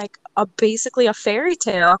living in, like, basically a fairy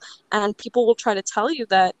tale, and people will try to tell you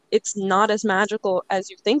that it's not as magical as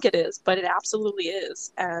you think it is, but it absolutely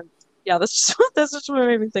is. And yeah, that's just, that's just what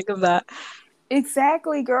made me think of that.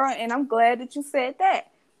 Exactly, girl. And I'm glad that you said that,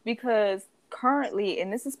 because currently,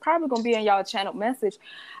 and this is probably going to be in y'all channel message,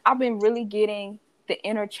 I've been really getting the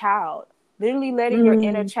inner child, literally letting your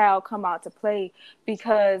inner Mm, child come out to play,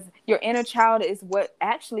 because your inner child is what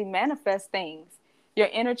actually manifests things. Your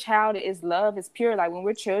inner child is love, is pure. Like when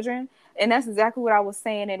we're children, and that's exactly what I was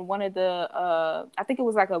saying in one of the, I think it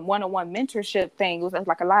was like a one-on-one mentorship thing. It was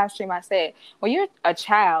like a live stream. I said, when you're a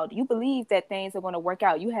child, you believe that things are going to work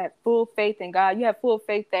out. You have full faith in God. You have full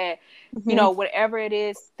faith that, you mhm, know, whatever it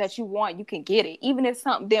is that you want, you can get it. Even if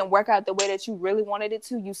something didn't work out the way that you really wanted it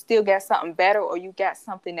to, you still got something better, or you got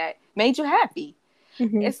something that made you happy.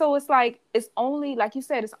 mhm. And so it's like, it's only, like you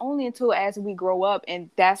said, it's only until as we grow up, and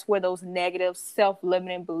that's where those negative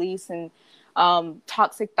self-limiting beliefs and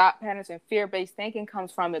toxic thought patterns and fear-based thinking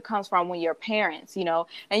comes from. It comes from when your parents, you know,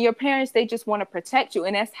 and your parents, they just want to protect you.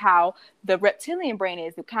 And that's how the reptilian brain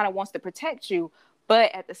is. It kind of wants to protect you,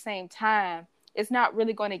 but at the same time, it's not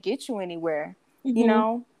really going to get you anywhere, you Mhm.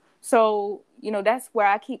 know? So, you know, that's where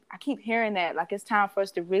I keep hearing that, like, it's time for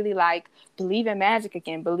us to really, like, believe in magic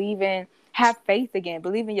again, have faith again,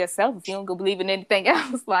 believe in yourself. If you don't go believe in anything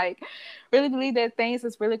else, like, really believe that things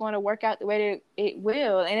is really going to work out the way that it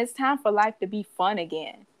will. And it's time for life to be fun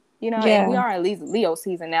again, you know. And we Yeah. are in Leo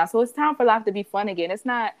season now, so it's time for life to be fun again. It's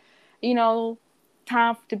not, you know,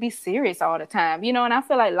 time to be serious all the time, you know. And I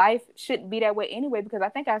feel like life shouldn't be that way anyway, because I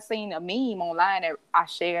think I seen a meme online that I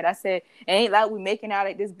shared. I said, it ain't like we making out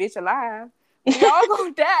like this bitch alive. We all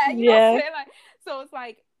gonna die, you know what I'm Yeah. saying? Like, so it's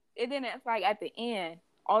like, and then it's like at the end,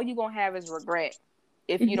 all you gonna have is regret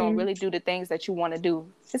if you don't Mhm. really do the things that you want to do.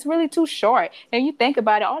 It's really too short. And you think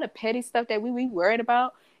about it, all the petty stuff that we worried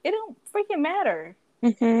about, it don't freaking matter.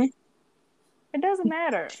 Mhm. It doesn't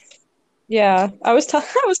matter. Yeah, I was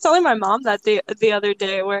telling my mom that the other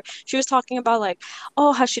day, where she was talking about, like,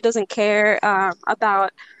 oh, how she doesn't care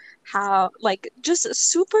about how, like, just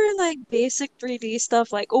super like basic 3D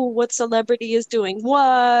stuff, like, oh, what celebrity is doing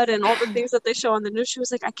what and all the things that they show on the news. She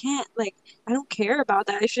was like, I can't, like, I don't care about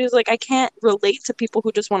that. She was like, I can't relate to people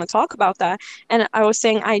who just want to talk about that. And I was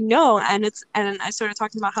saying, I know, and I started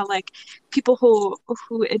talking about how, like, people who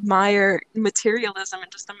admire materialism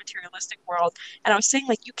and just the materialistic world, and I was saying,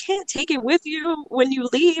 like, you can't take it with you when you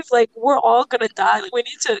leave. Like, we're all gonna die. Like, we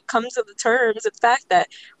need to come to the terms, in fact, that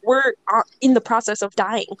we're in the process of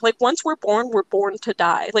dying. Like, once we're born to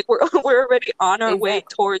die. Like, we're we're already on our way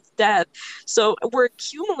Exactly. towards death. So we're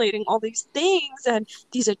accumulating all these things and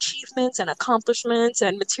these achievements and accomplishments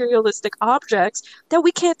and materialistic objects that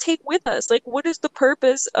we can't take with us. Like, what is the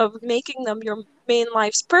purpose of making them your main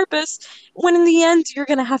life's purpose when in the end you're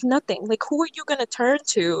gonna have nothing? Like, who are you gonna turn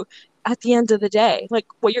to at the end of the day? Like,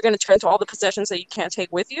 what, you're going to turn to all the possessions that you can't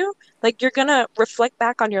take with you? Like, you're going to reflect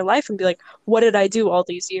back on your life and be like, what did I do all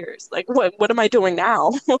these years? Like, what am I doing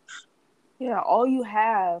now? Yeah, all you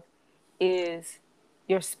have is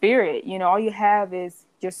your spirit. You know, all you have is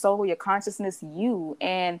your soul, your consciousness, you.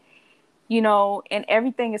 And, you know, and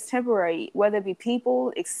everything is temporary, whether it be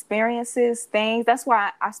people, experiences, things. That's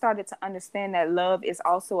why I started to understand that love is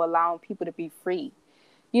also allowing people to be free.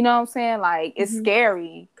 You know what I'm saying? Like, it's Mhm.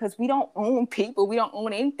 scary because we don't own people. We don't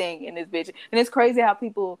own anything in this bitch. And it's crazy how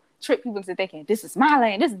people trick people into thinking this is my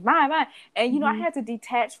land, this is my mind. And I Mhm. had to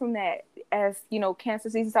detach from that as cancer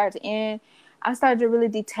season started to end. I started to really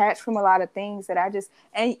detach from a lot of things that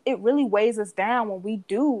and it really weighs us down when we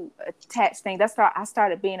do attach things. That's why I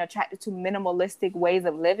started being attracted to minimalistic ways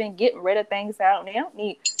of living, getting rid of things that I don't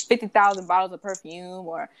need 50,000 bottles of perfume,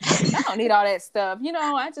 or I don't need all that stuff. And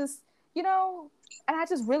I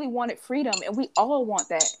just really wanted freedom, and we all want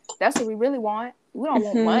that. That's what we really want. We don't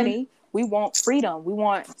want Mhm. money. We want freedom. We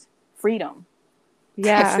want freedom.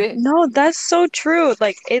 That's Yeah. it. No, that's so true.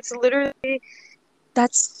 Like it's literally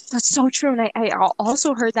that's so true. And I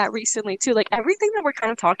also heard that recently too. Like everything that we're kind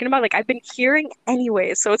of talking about, like I've been hearing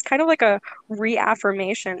anyway. So it's kind of like a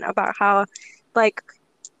reaffirmation about how like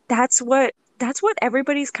that's what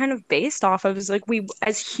everybody's kind of based off of is like we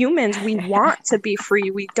as humans we want to be free,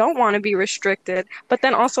 we don't want to be restricted, but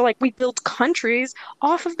then also like we build countries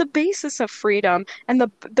off of the basis of freedom and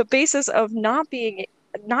the basis of not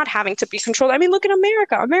having to be controlled. I mean, look at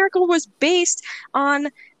America. America was based on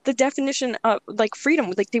the definition of like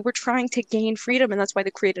freedom. Like they were trying to gain freedom, and that's why they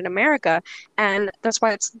created America, and that's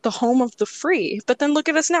why it's the home of the free. But then look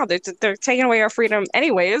at us now. They're taking away our freedom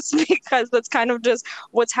anyways because that's kind of just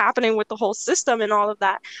what's happening with the whole system and all of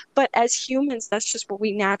that. But as humans, that's just what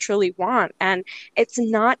we naturally want. And it's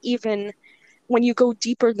not even when you go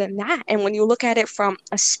deeper than that, and when you look at it from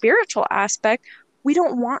a spiritual aspect, we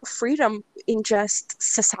don't want freedom in just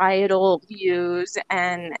societal views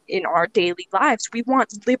and in our daily lives. We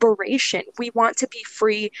want liberation. We want to be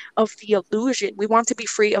free of the illusion. We want to be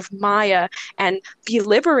free of Maya and be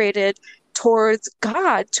liberated towards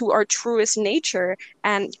God, to our truest nature.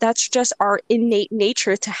 And that's just our innate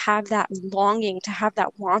nature, to have that longing, to have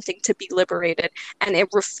that wanting to be liberated. And it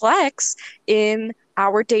reflects in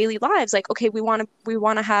our daily lives. Like, okay, we want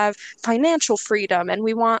to have financial freedom, and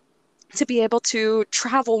we want to be able to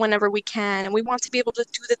travel whenever we can, and we want to be able to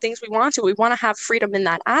do the things we want to. We want to have freedom in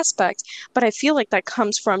that aspect. But I feel like that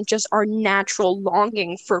comes from just our natural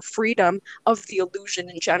longing for freedom of the illusion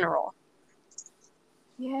in general.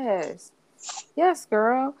 Yes. Yes,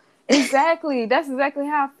 girl. Exactly. That's exactly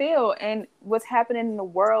how I feel. And what's happening in the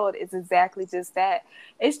world is exactly just that.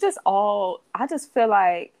 It's just all, I just feel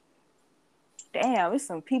like, damn, it's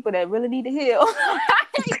some people that really need to heal.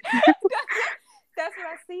 That's what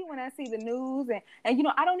I see when I see the news. And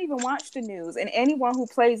I don't even watch the news. And anyone who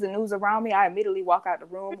plays the news around me, I immediately walk out the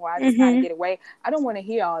room, or I just kind of Mm-hmm. get away. I don't want to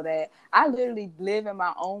hear all that. I literally live in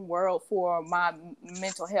my own world for my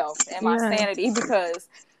mental health and my Yeah. sanity, because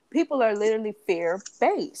people are literally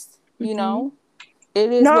fear-based. Mm-hmm.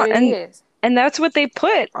 It is No, what it is. and that's what they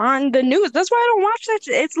put on the news. That's why I don't watch that.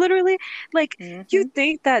 It's literally like you Mm-hmm.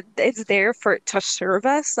 think that it's there for to serve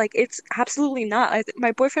us. Like it's absolutely not.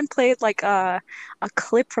 My boyfriend played like a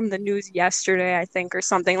clip from the news yesterday, I think, or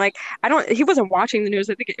something. Like I don't. He wasn't watching the news.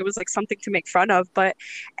 I think it was like something to make fun of. But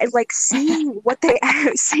like seeing what they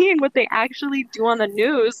seeing what they actually do on the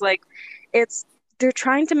news, like it's they're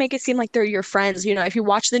trying to make it seem like they're your friends. If you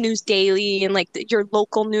watch the news daily and like your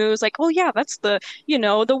local news, like, oh yeah, that's the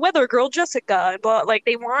weather girl Jessica. But like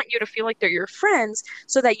they want you to feel like they're your friends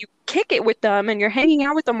so that you kick it with them and you're hanging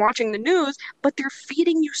out with them watching the news, but they're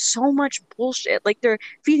feeding you so much bullshit. Like they're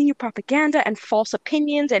feeding you propaganda and false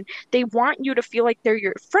opinions, and they want you to feel like they're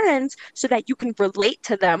your friends so that you can relate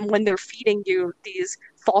to them when they're feeding you these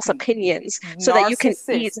false opinions so that you can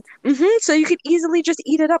eat Narcissist. so you could easily just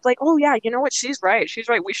eat it up like, oh yeah, you know what, she's right,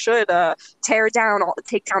 we should take down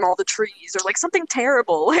all the trees, or like something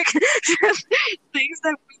terrible, like just things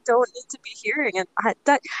that we don't need to be hearing. And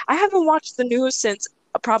I haven't watched the news since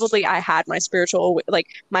probably I had my like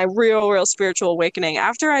my real spiritual awakening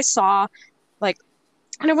after I saw like,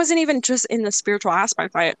 and it wasn't even just in the spiritual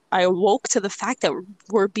aspect. I awoke to the fact that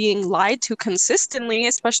we're being lied to consistently,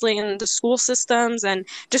 especially in the school systems and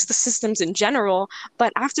just the systems in general.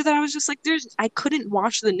 But after that, I was just like, I couldn't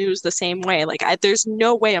watch the news the same way. Like, there's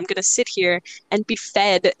no way I'm gonna sit here and be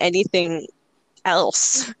fed anything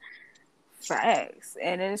else. Facts.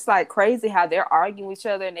 And it's like crazy how they're arguing with each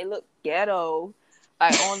other and they look ghetto,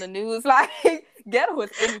 like on the news. Like ghetto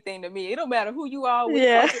is anything to me. It don't matter who you are, which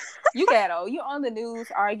Yeah. culture. You ghetto. You on the news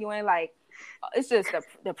arguing. Like it's just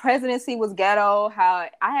the presidency was ghetto. How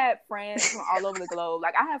I had friends from all over the globe.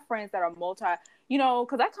 Like I have friends that are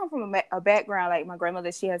because I come from a background, like my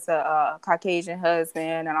grandmother, she has a Caucasian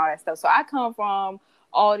husband and all that stuff. So I come from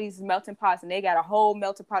all these melting pots, and they got a whole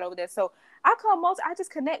melting pot over there. So I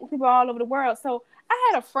just connect with people all over the world. So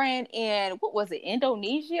I had a friend in, what was it,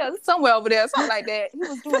 Indonesia, somewhere over there, something like that. He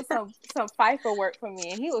was doing some FIFA work for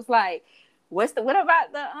me, and he was like, what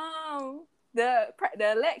about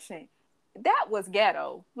the election? that was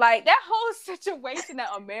ghetto. Like that whole situation that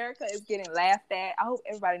America is getting laughed at. I hope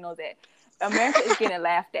everybody knows that America is getting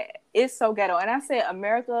laughed at. It's so ghetto. And I said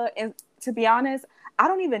America, and to be honest, I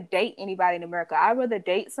don't even date anybody in America. I'd rather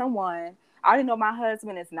date someone. I already know my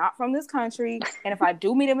husband is not from this country, and if I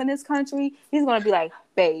do meet him in this country, he's gonna be like,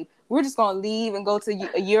 "Babe, we're just gonna leave and go to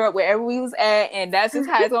Europe, wherever we was at, and that's just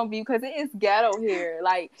how it's gonna be because it is ghetto here.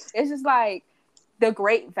 Like it's just like the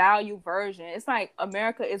great value version. It's like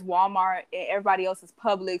America is Walmart and everybody else is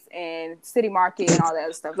Publix and City Market and all that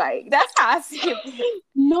other stuff. Like that's how I see it.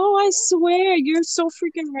 No, I swear, you're so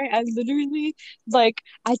freaking right. I literally, like,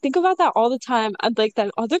 I think about that all the time. And like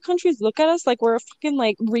that other countries look at us like we're a fucking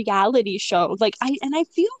like reality show. Like I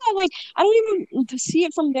feel that like I don't even to see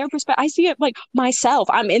it from their perspective. I see it like myself.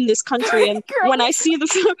 I'm in this country, and Girl, when I see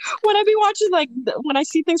the when I be watching like when I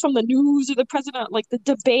see things from the news or the president, like the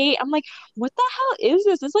debate, I'm like, what the hell is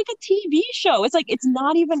this? It's like a TV show. It's like it's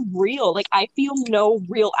not even real. Like I feel no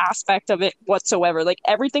real aspect of it whatsoever. Like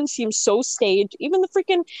everything seems so staged. Even the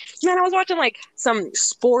freaking man, I was watching like some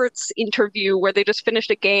sports interview where they just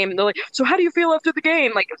finished a game and they're like, so how do you feel after the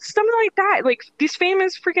game? Like something like that. Like these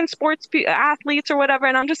famous freaking sports athletes or whatever.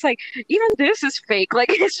 And I'm just like, even this is fake. Like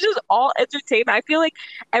it's just all entertainment. I feel like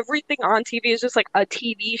everything on TV is just like a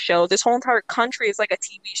TV show. This whole entire country is like a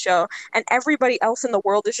TV show. And everybody else in the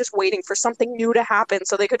world is just waiting for something new to happen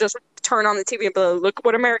so they could just turn on the TV and be like, look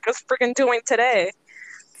what America's freaking doing today.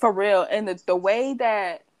 for real. And the way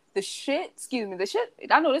that the shit,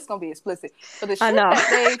 I know this is gonna be explicit, but the shit that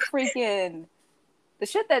they freaking, the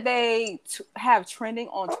shit that they have trending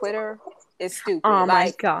on Twitter is stupid. Oh my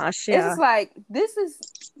like, gosh, it's yeah. just like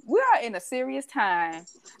we are in a serious time,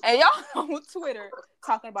 and y'all on Twitter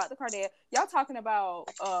talking about the Kardashians, y'all talking about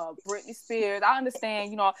Britney Spears. I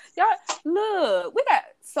understand, y'all look, we got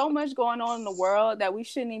so much going on in the world that we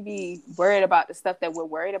shouldn't even be worried about the stuff that we're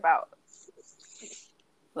worried about.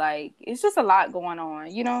 Like it's just a lot going on,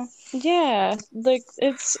 Yeah, like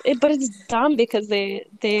but it's dumb because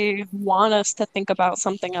they want us to think about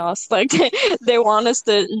something else. Like they want us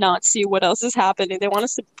to not see what else is happening. They want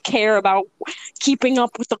us to care about keeping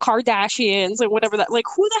up with the Kardashians or whatever that. Like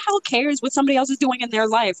who the hell cares what somebody else is doing in their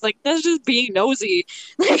life? Like that's just being nosy.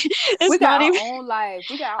 Like it's we got not our even. own life.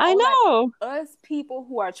 We got our I own know. life. Us people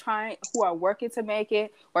who are working to make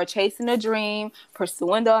it, or chasing a dream,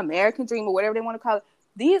 pursuing the American dream, or whatever they want to call it.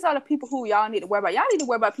 These are the people who y'all need to worry about. Y'all need to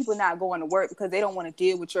worry about people not going to work because they don't want to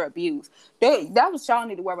deal with your abuse. That's what y'all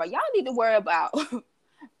need to worry about. Y'all need to worry about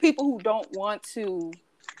people who don't want to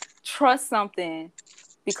trust something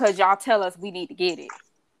because y'all tell us we need to get it.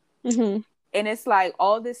 Mm-hmm. And it's like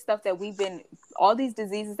all this stuff that all these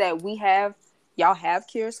diseases that we have, y'all have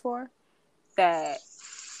cures for, that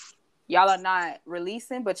y'all are not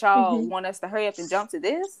releasing, but y'all want us to hurry up and jump to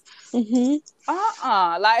this. Like, you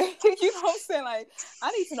know what I'm saying? Like,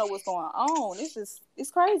 I need to know what's going on.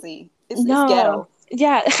 It's crazy. It's ghetto.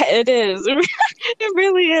 Yeah, it is. It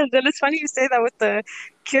really is. And it's funny you say that with the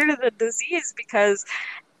cure to the disease because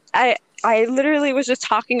I literally was just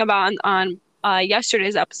talking about on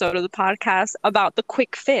yesterday's episode of the podcast about the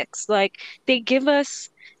quick fix. Like they give us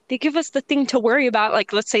the thing to worry about,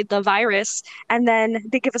 like let's say the virus, and then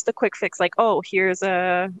they give us the quick fix, like, oh, here's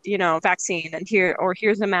a vaccine, and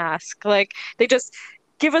here's a mask. Like they just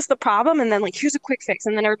give us the problem, and then like here's a quick fix,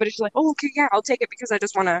 and then everybody's just like, oh, okay, yeah, I'll take it because I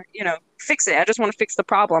just want to fix it. I just want to fix the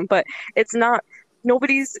problem. But it's not.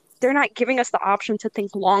 They're not giving us the option to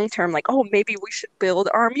think long term, like, oh, maybe we should build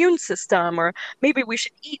our immune system, or maybe we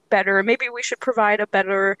should eat better, maybe we should provide a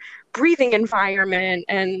better breathing environment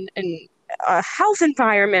and a health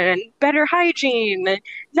environment and better hygiene. And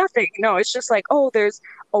nothing. No, it's just like, oh, there's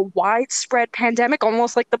a widespread pandemic,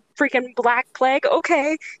 almost like the freaking Black Plague.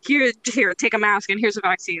 Okay, here, take a mask and here's a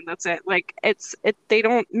vaccine. That's it. Like they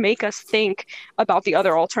don't make us think about the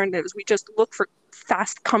other alternatives. We just look for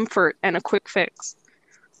fast comfort and a quick fix.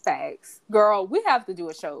 Facts. Girl, we have to do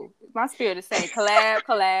a show. My spirit is saying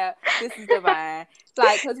collab. This is divine.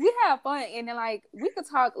 Like, because we have fun, and then like we could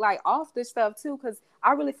talk like off this stuff too, because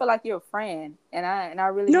I really feel like you're a friend, and I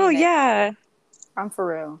really no, mean that. yeah, I'm for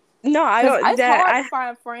real. No, I don't. It's hard to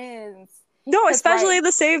find friends. No, especially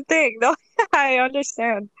the same thing. No, I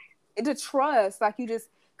understand. The trust, like you just,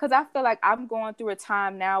 because I feel like I'm going through a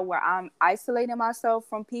time now where I'm isolating myself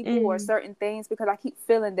from people or certain things because I keep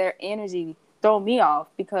feeling their energy throw me off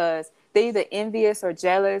because they're either envious or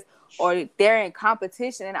jealous or they're in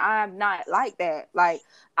competition, and I'm not like that. Like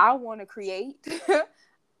I want to create,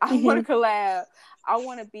 I want to collab, I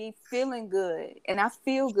want to be feeling good, and I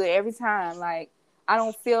feel good every time. Like I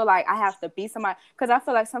don't feel like I have to be somebody, because I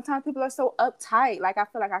feel like sometimes people are so uptight. Like, I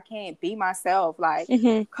feel like I can't be myself, like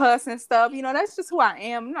cuss and stuff. You know, that's just who I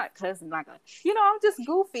am. I'm not cussing like I'm just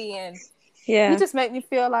goofy, and you just make me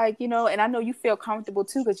feel like, and I know you feel comfortable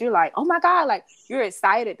too, because you're like, oh my God, like you're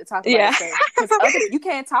excited to talk about it. Because you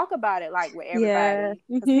can't talk about it like with everybody.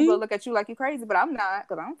 Because people look at you like you're crazy, but I'm not,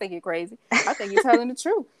 because I don't think you're crazy. I think you're telling the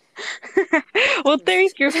truth. Well,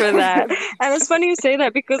 thank you for that. And it's funny you say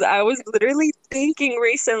that, because I was literally thinking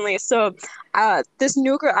recently. So, this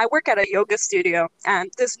new girl, I work at a yoga studio,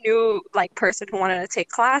 and this new person who wanted to take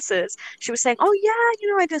classes, she was saying, "Oh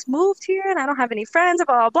yeah, I just moved here and I don't have any friends,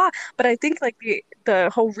 blah blah blah." But I think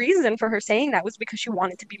the whole reason for her saying that was because she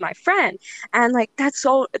wanted to be my friend, and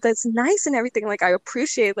that's nice and everything. Like, I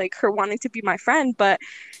appreciate her wanting to be my friend, but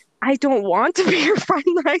I don't want to be your friend.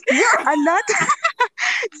 I'm not.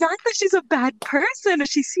 Not that she's a bad person.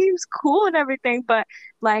 She seems cool and everything, but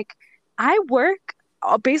I work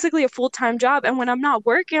basically a full-time job, and when I'm not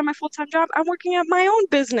working at my full-time job, I'm working at my own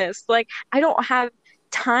business. I don't have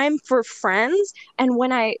time for friends, and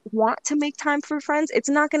when I want to make time for friends, it's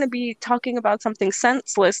not going to be talking about something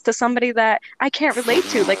senseless to somebody that I can't relate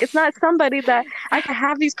to. It's not somebody that I can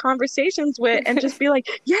have these conversations with and just be like,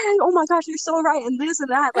 yeah, oh my gosh, you're so right, and this and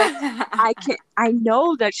that. I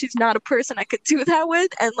know that she's not a person I could do that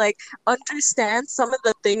with, and understand some of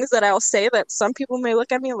the things that I'll say that some people may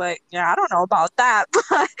look at me like, yeah, I don't know about that,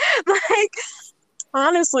 but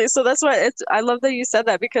honestly, so that's why I love that you said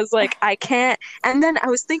that, because I can't. And then I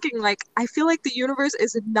was thinking, I feel like the universe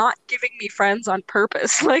is not giving me friends on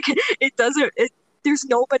purpose. It doesn't, there's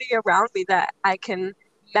nobody around me that I can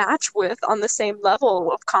match with on the same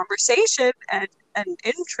level of conversation and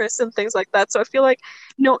interests and things like that. So I feel like,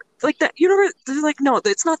 no, the universe is no,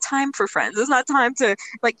 it's not time for friends. It's not time to,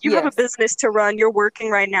 you have a business to run, you're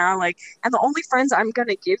working right now, and the only friends I'm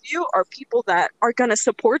gonna give you are people that are gonna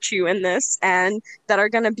support you in this, and that are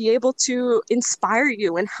gonna be able to inspire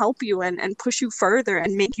you and help you and push you further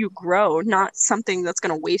and make you grow, not something that's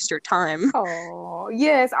gonna waste your time. Oh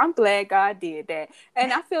yes, I'm glad God did that.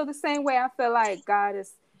 And I feel the same way. I feel like God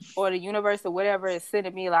is, or the universe or whatever, is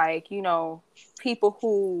sending me people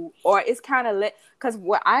who, or it's kind of because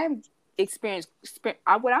what I'm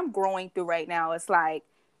what I'm growing through right now is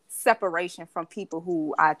separation from people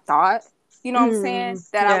who I thought, what I'm saying,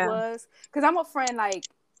 that I was. Because I'm a friend,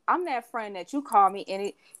 I'm that friend that you call me,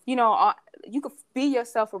 and you could be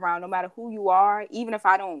yourself around no matter who you are, even if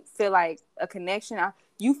I don't feel like a connection.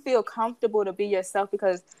 You feel comfortable to be yourself,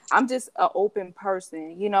 because I'm just an open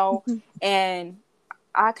person, and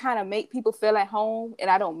I kind of make people feel at home, and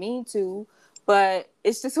I don't mean to, but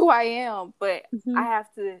it's just who I am. But I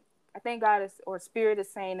think God or Spirit is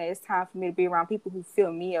saying that it's time for me to be around people who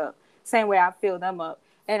fill me up, same way I fill them up,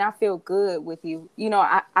 and I feel good with you.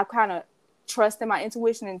 I kind of trust in my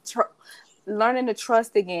intuition and learning to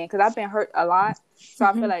trust again, because I've been hurt a lot. So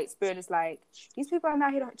I feel like Spirit is these people are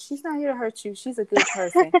not here she's not here to hurt you. She's a good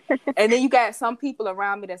person. And then you got some people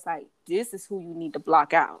around me that's this is who you need to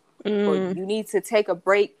block out. Or you need to take a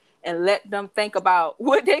break and let them think about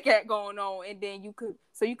what they got going on. And then you could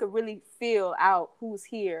really feel out who's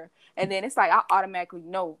here. And then it's I automatically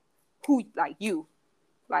know who, you're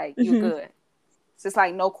good. It's just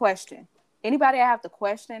no question. Anybody I have to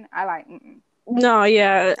question, I mm-mm. No,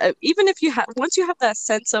 yeah. Even if once you have that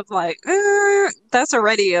sense of that's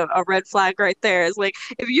already a red flag right there. It's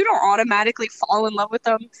if you don't automatically fall in love with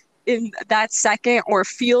them in that second, or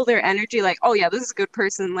feel their energy, oh yeah, this is a good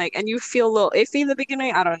person, and you feel a little iffy in the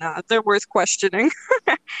beginning, I don't know, they're worth questioning.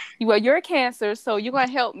 Well, you're a Cancer, so you're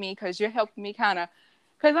gonna help me, because you're helping me kind of,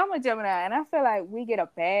 because I'm a Gemini, and I feel like we get a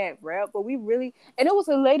bad rep, but we really, and it was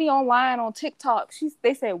a lady online on TikTok,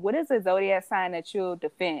 they said, what is a zodiac sign that you'll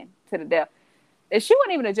defend to the death? And she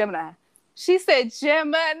wasn't even a Gemini. She said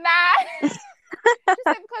Gemini. She said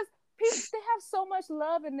because people, they have so much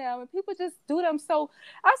love in them, and people just do them so.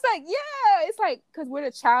 I was like, yeah, it's because we're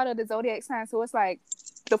the child of the zodiac sign, so it's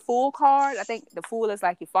the Fool card. I think the Fool is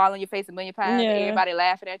you fall on your face a million times, and everybody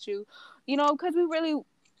laughing at you, because we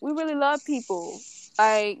really love people,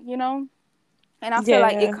 and I feel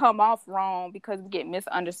like it come off wrong because we get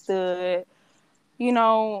misunderstood.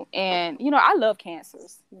 And I love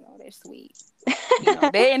Cancers. They're sweet.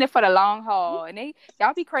 They're in it for the long haul, and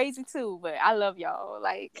y'all be crazy too. But I love y'all.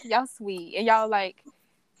 Y'all sweet, and y'all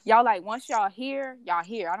once y'all here.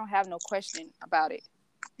 I don't have no question about it.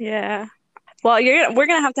 Yeah. Well, we're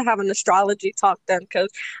gonna have to have an astrology talk then, because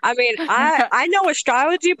I know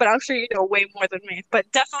astrology, but I'm sure you know way more than me. But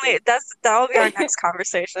definitely, that'll be our next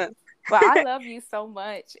conversation. Well, I love you so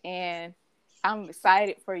much, and I'm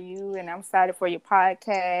excited for you, and I'm excited for your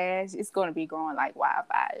podcast. It's going to be growing like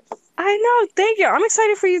wildfire. I know. Thank you. I'm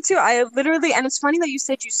excited for you too. I literally, and it's funny that you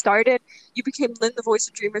said you became Lynn, the Voice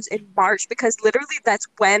of Dreamers in March, because literally that's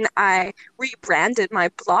when I rebranded my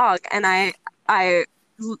blog and I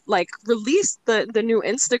like released the new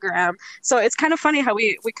Instagram. So it's kind of funny how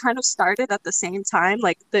we kind of started at the same time,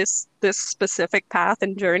 like this specific path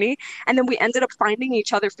and journey, and then we ended up finding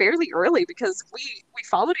each other fairly early because we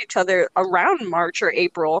followed each other around March or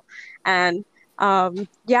April, and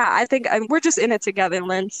yeah, I think we're just in it together,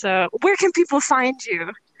 Lynn. So where can people find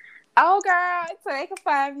you? Oh, girl. So they can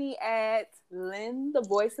find me at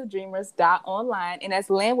LynnTheVoiceOfDreamers.online. And that's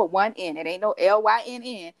Lynn with one N. It ain't no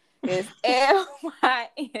Lynn. It's Lyn.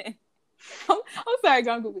 I'm sorry,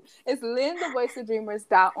 go on Google. It's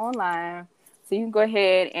LynnTheVoiceOfDreamers.online. So you can go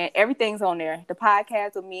ahead and everything's on there. The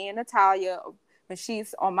podcast with me and Natalia, when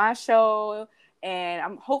she's on my show. And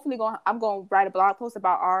I'm going to write a blog post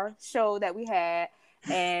about our show that we had,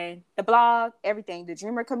 and the blog, everything, the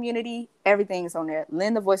Dreamer community, everything's on there.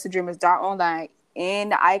 LynnTheVoiceOfDreamers.online,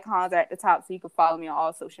 and the icons are at the top, so you can follow me on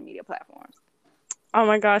all social media platforms. Oh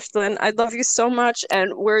my gosh, Lynn, I love you so much,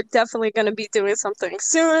 and we're definitely going to be doing something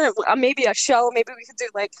soon. Maybe a show. Maybe we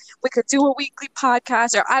could do a weekly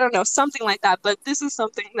podcast, or I don't know, something like that. But this is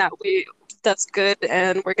something that's good,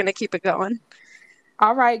 and we're going to keep it going.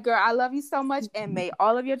 All right, girl. I love you so much, and may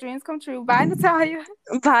all of your dreams come true. Bye, Natalia.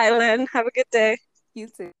 Bye, Lynn. Have a good day. You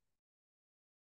too.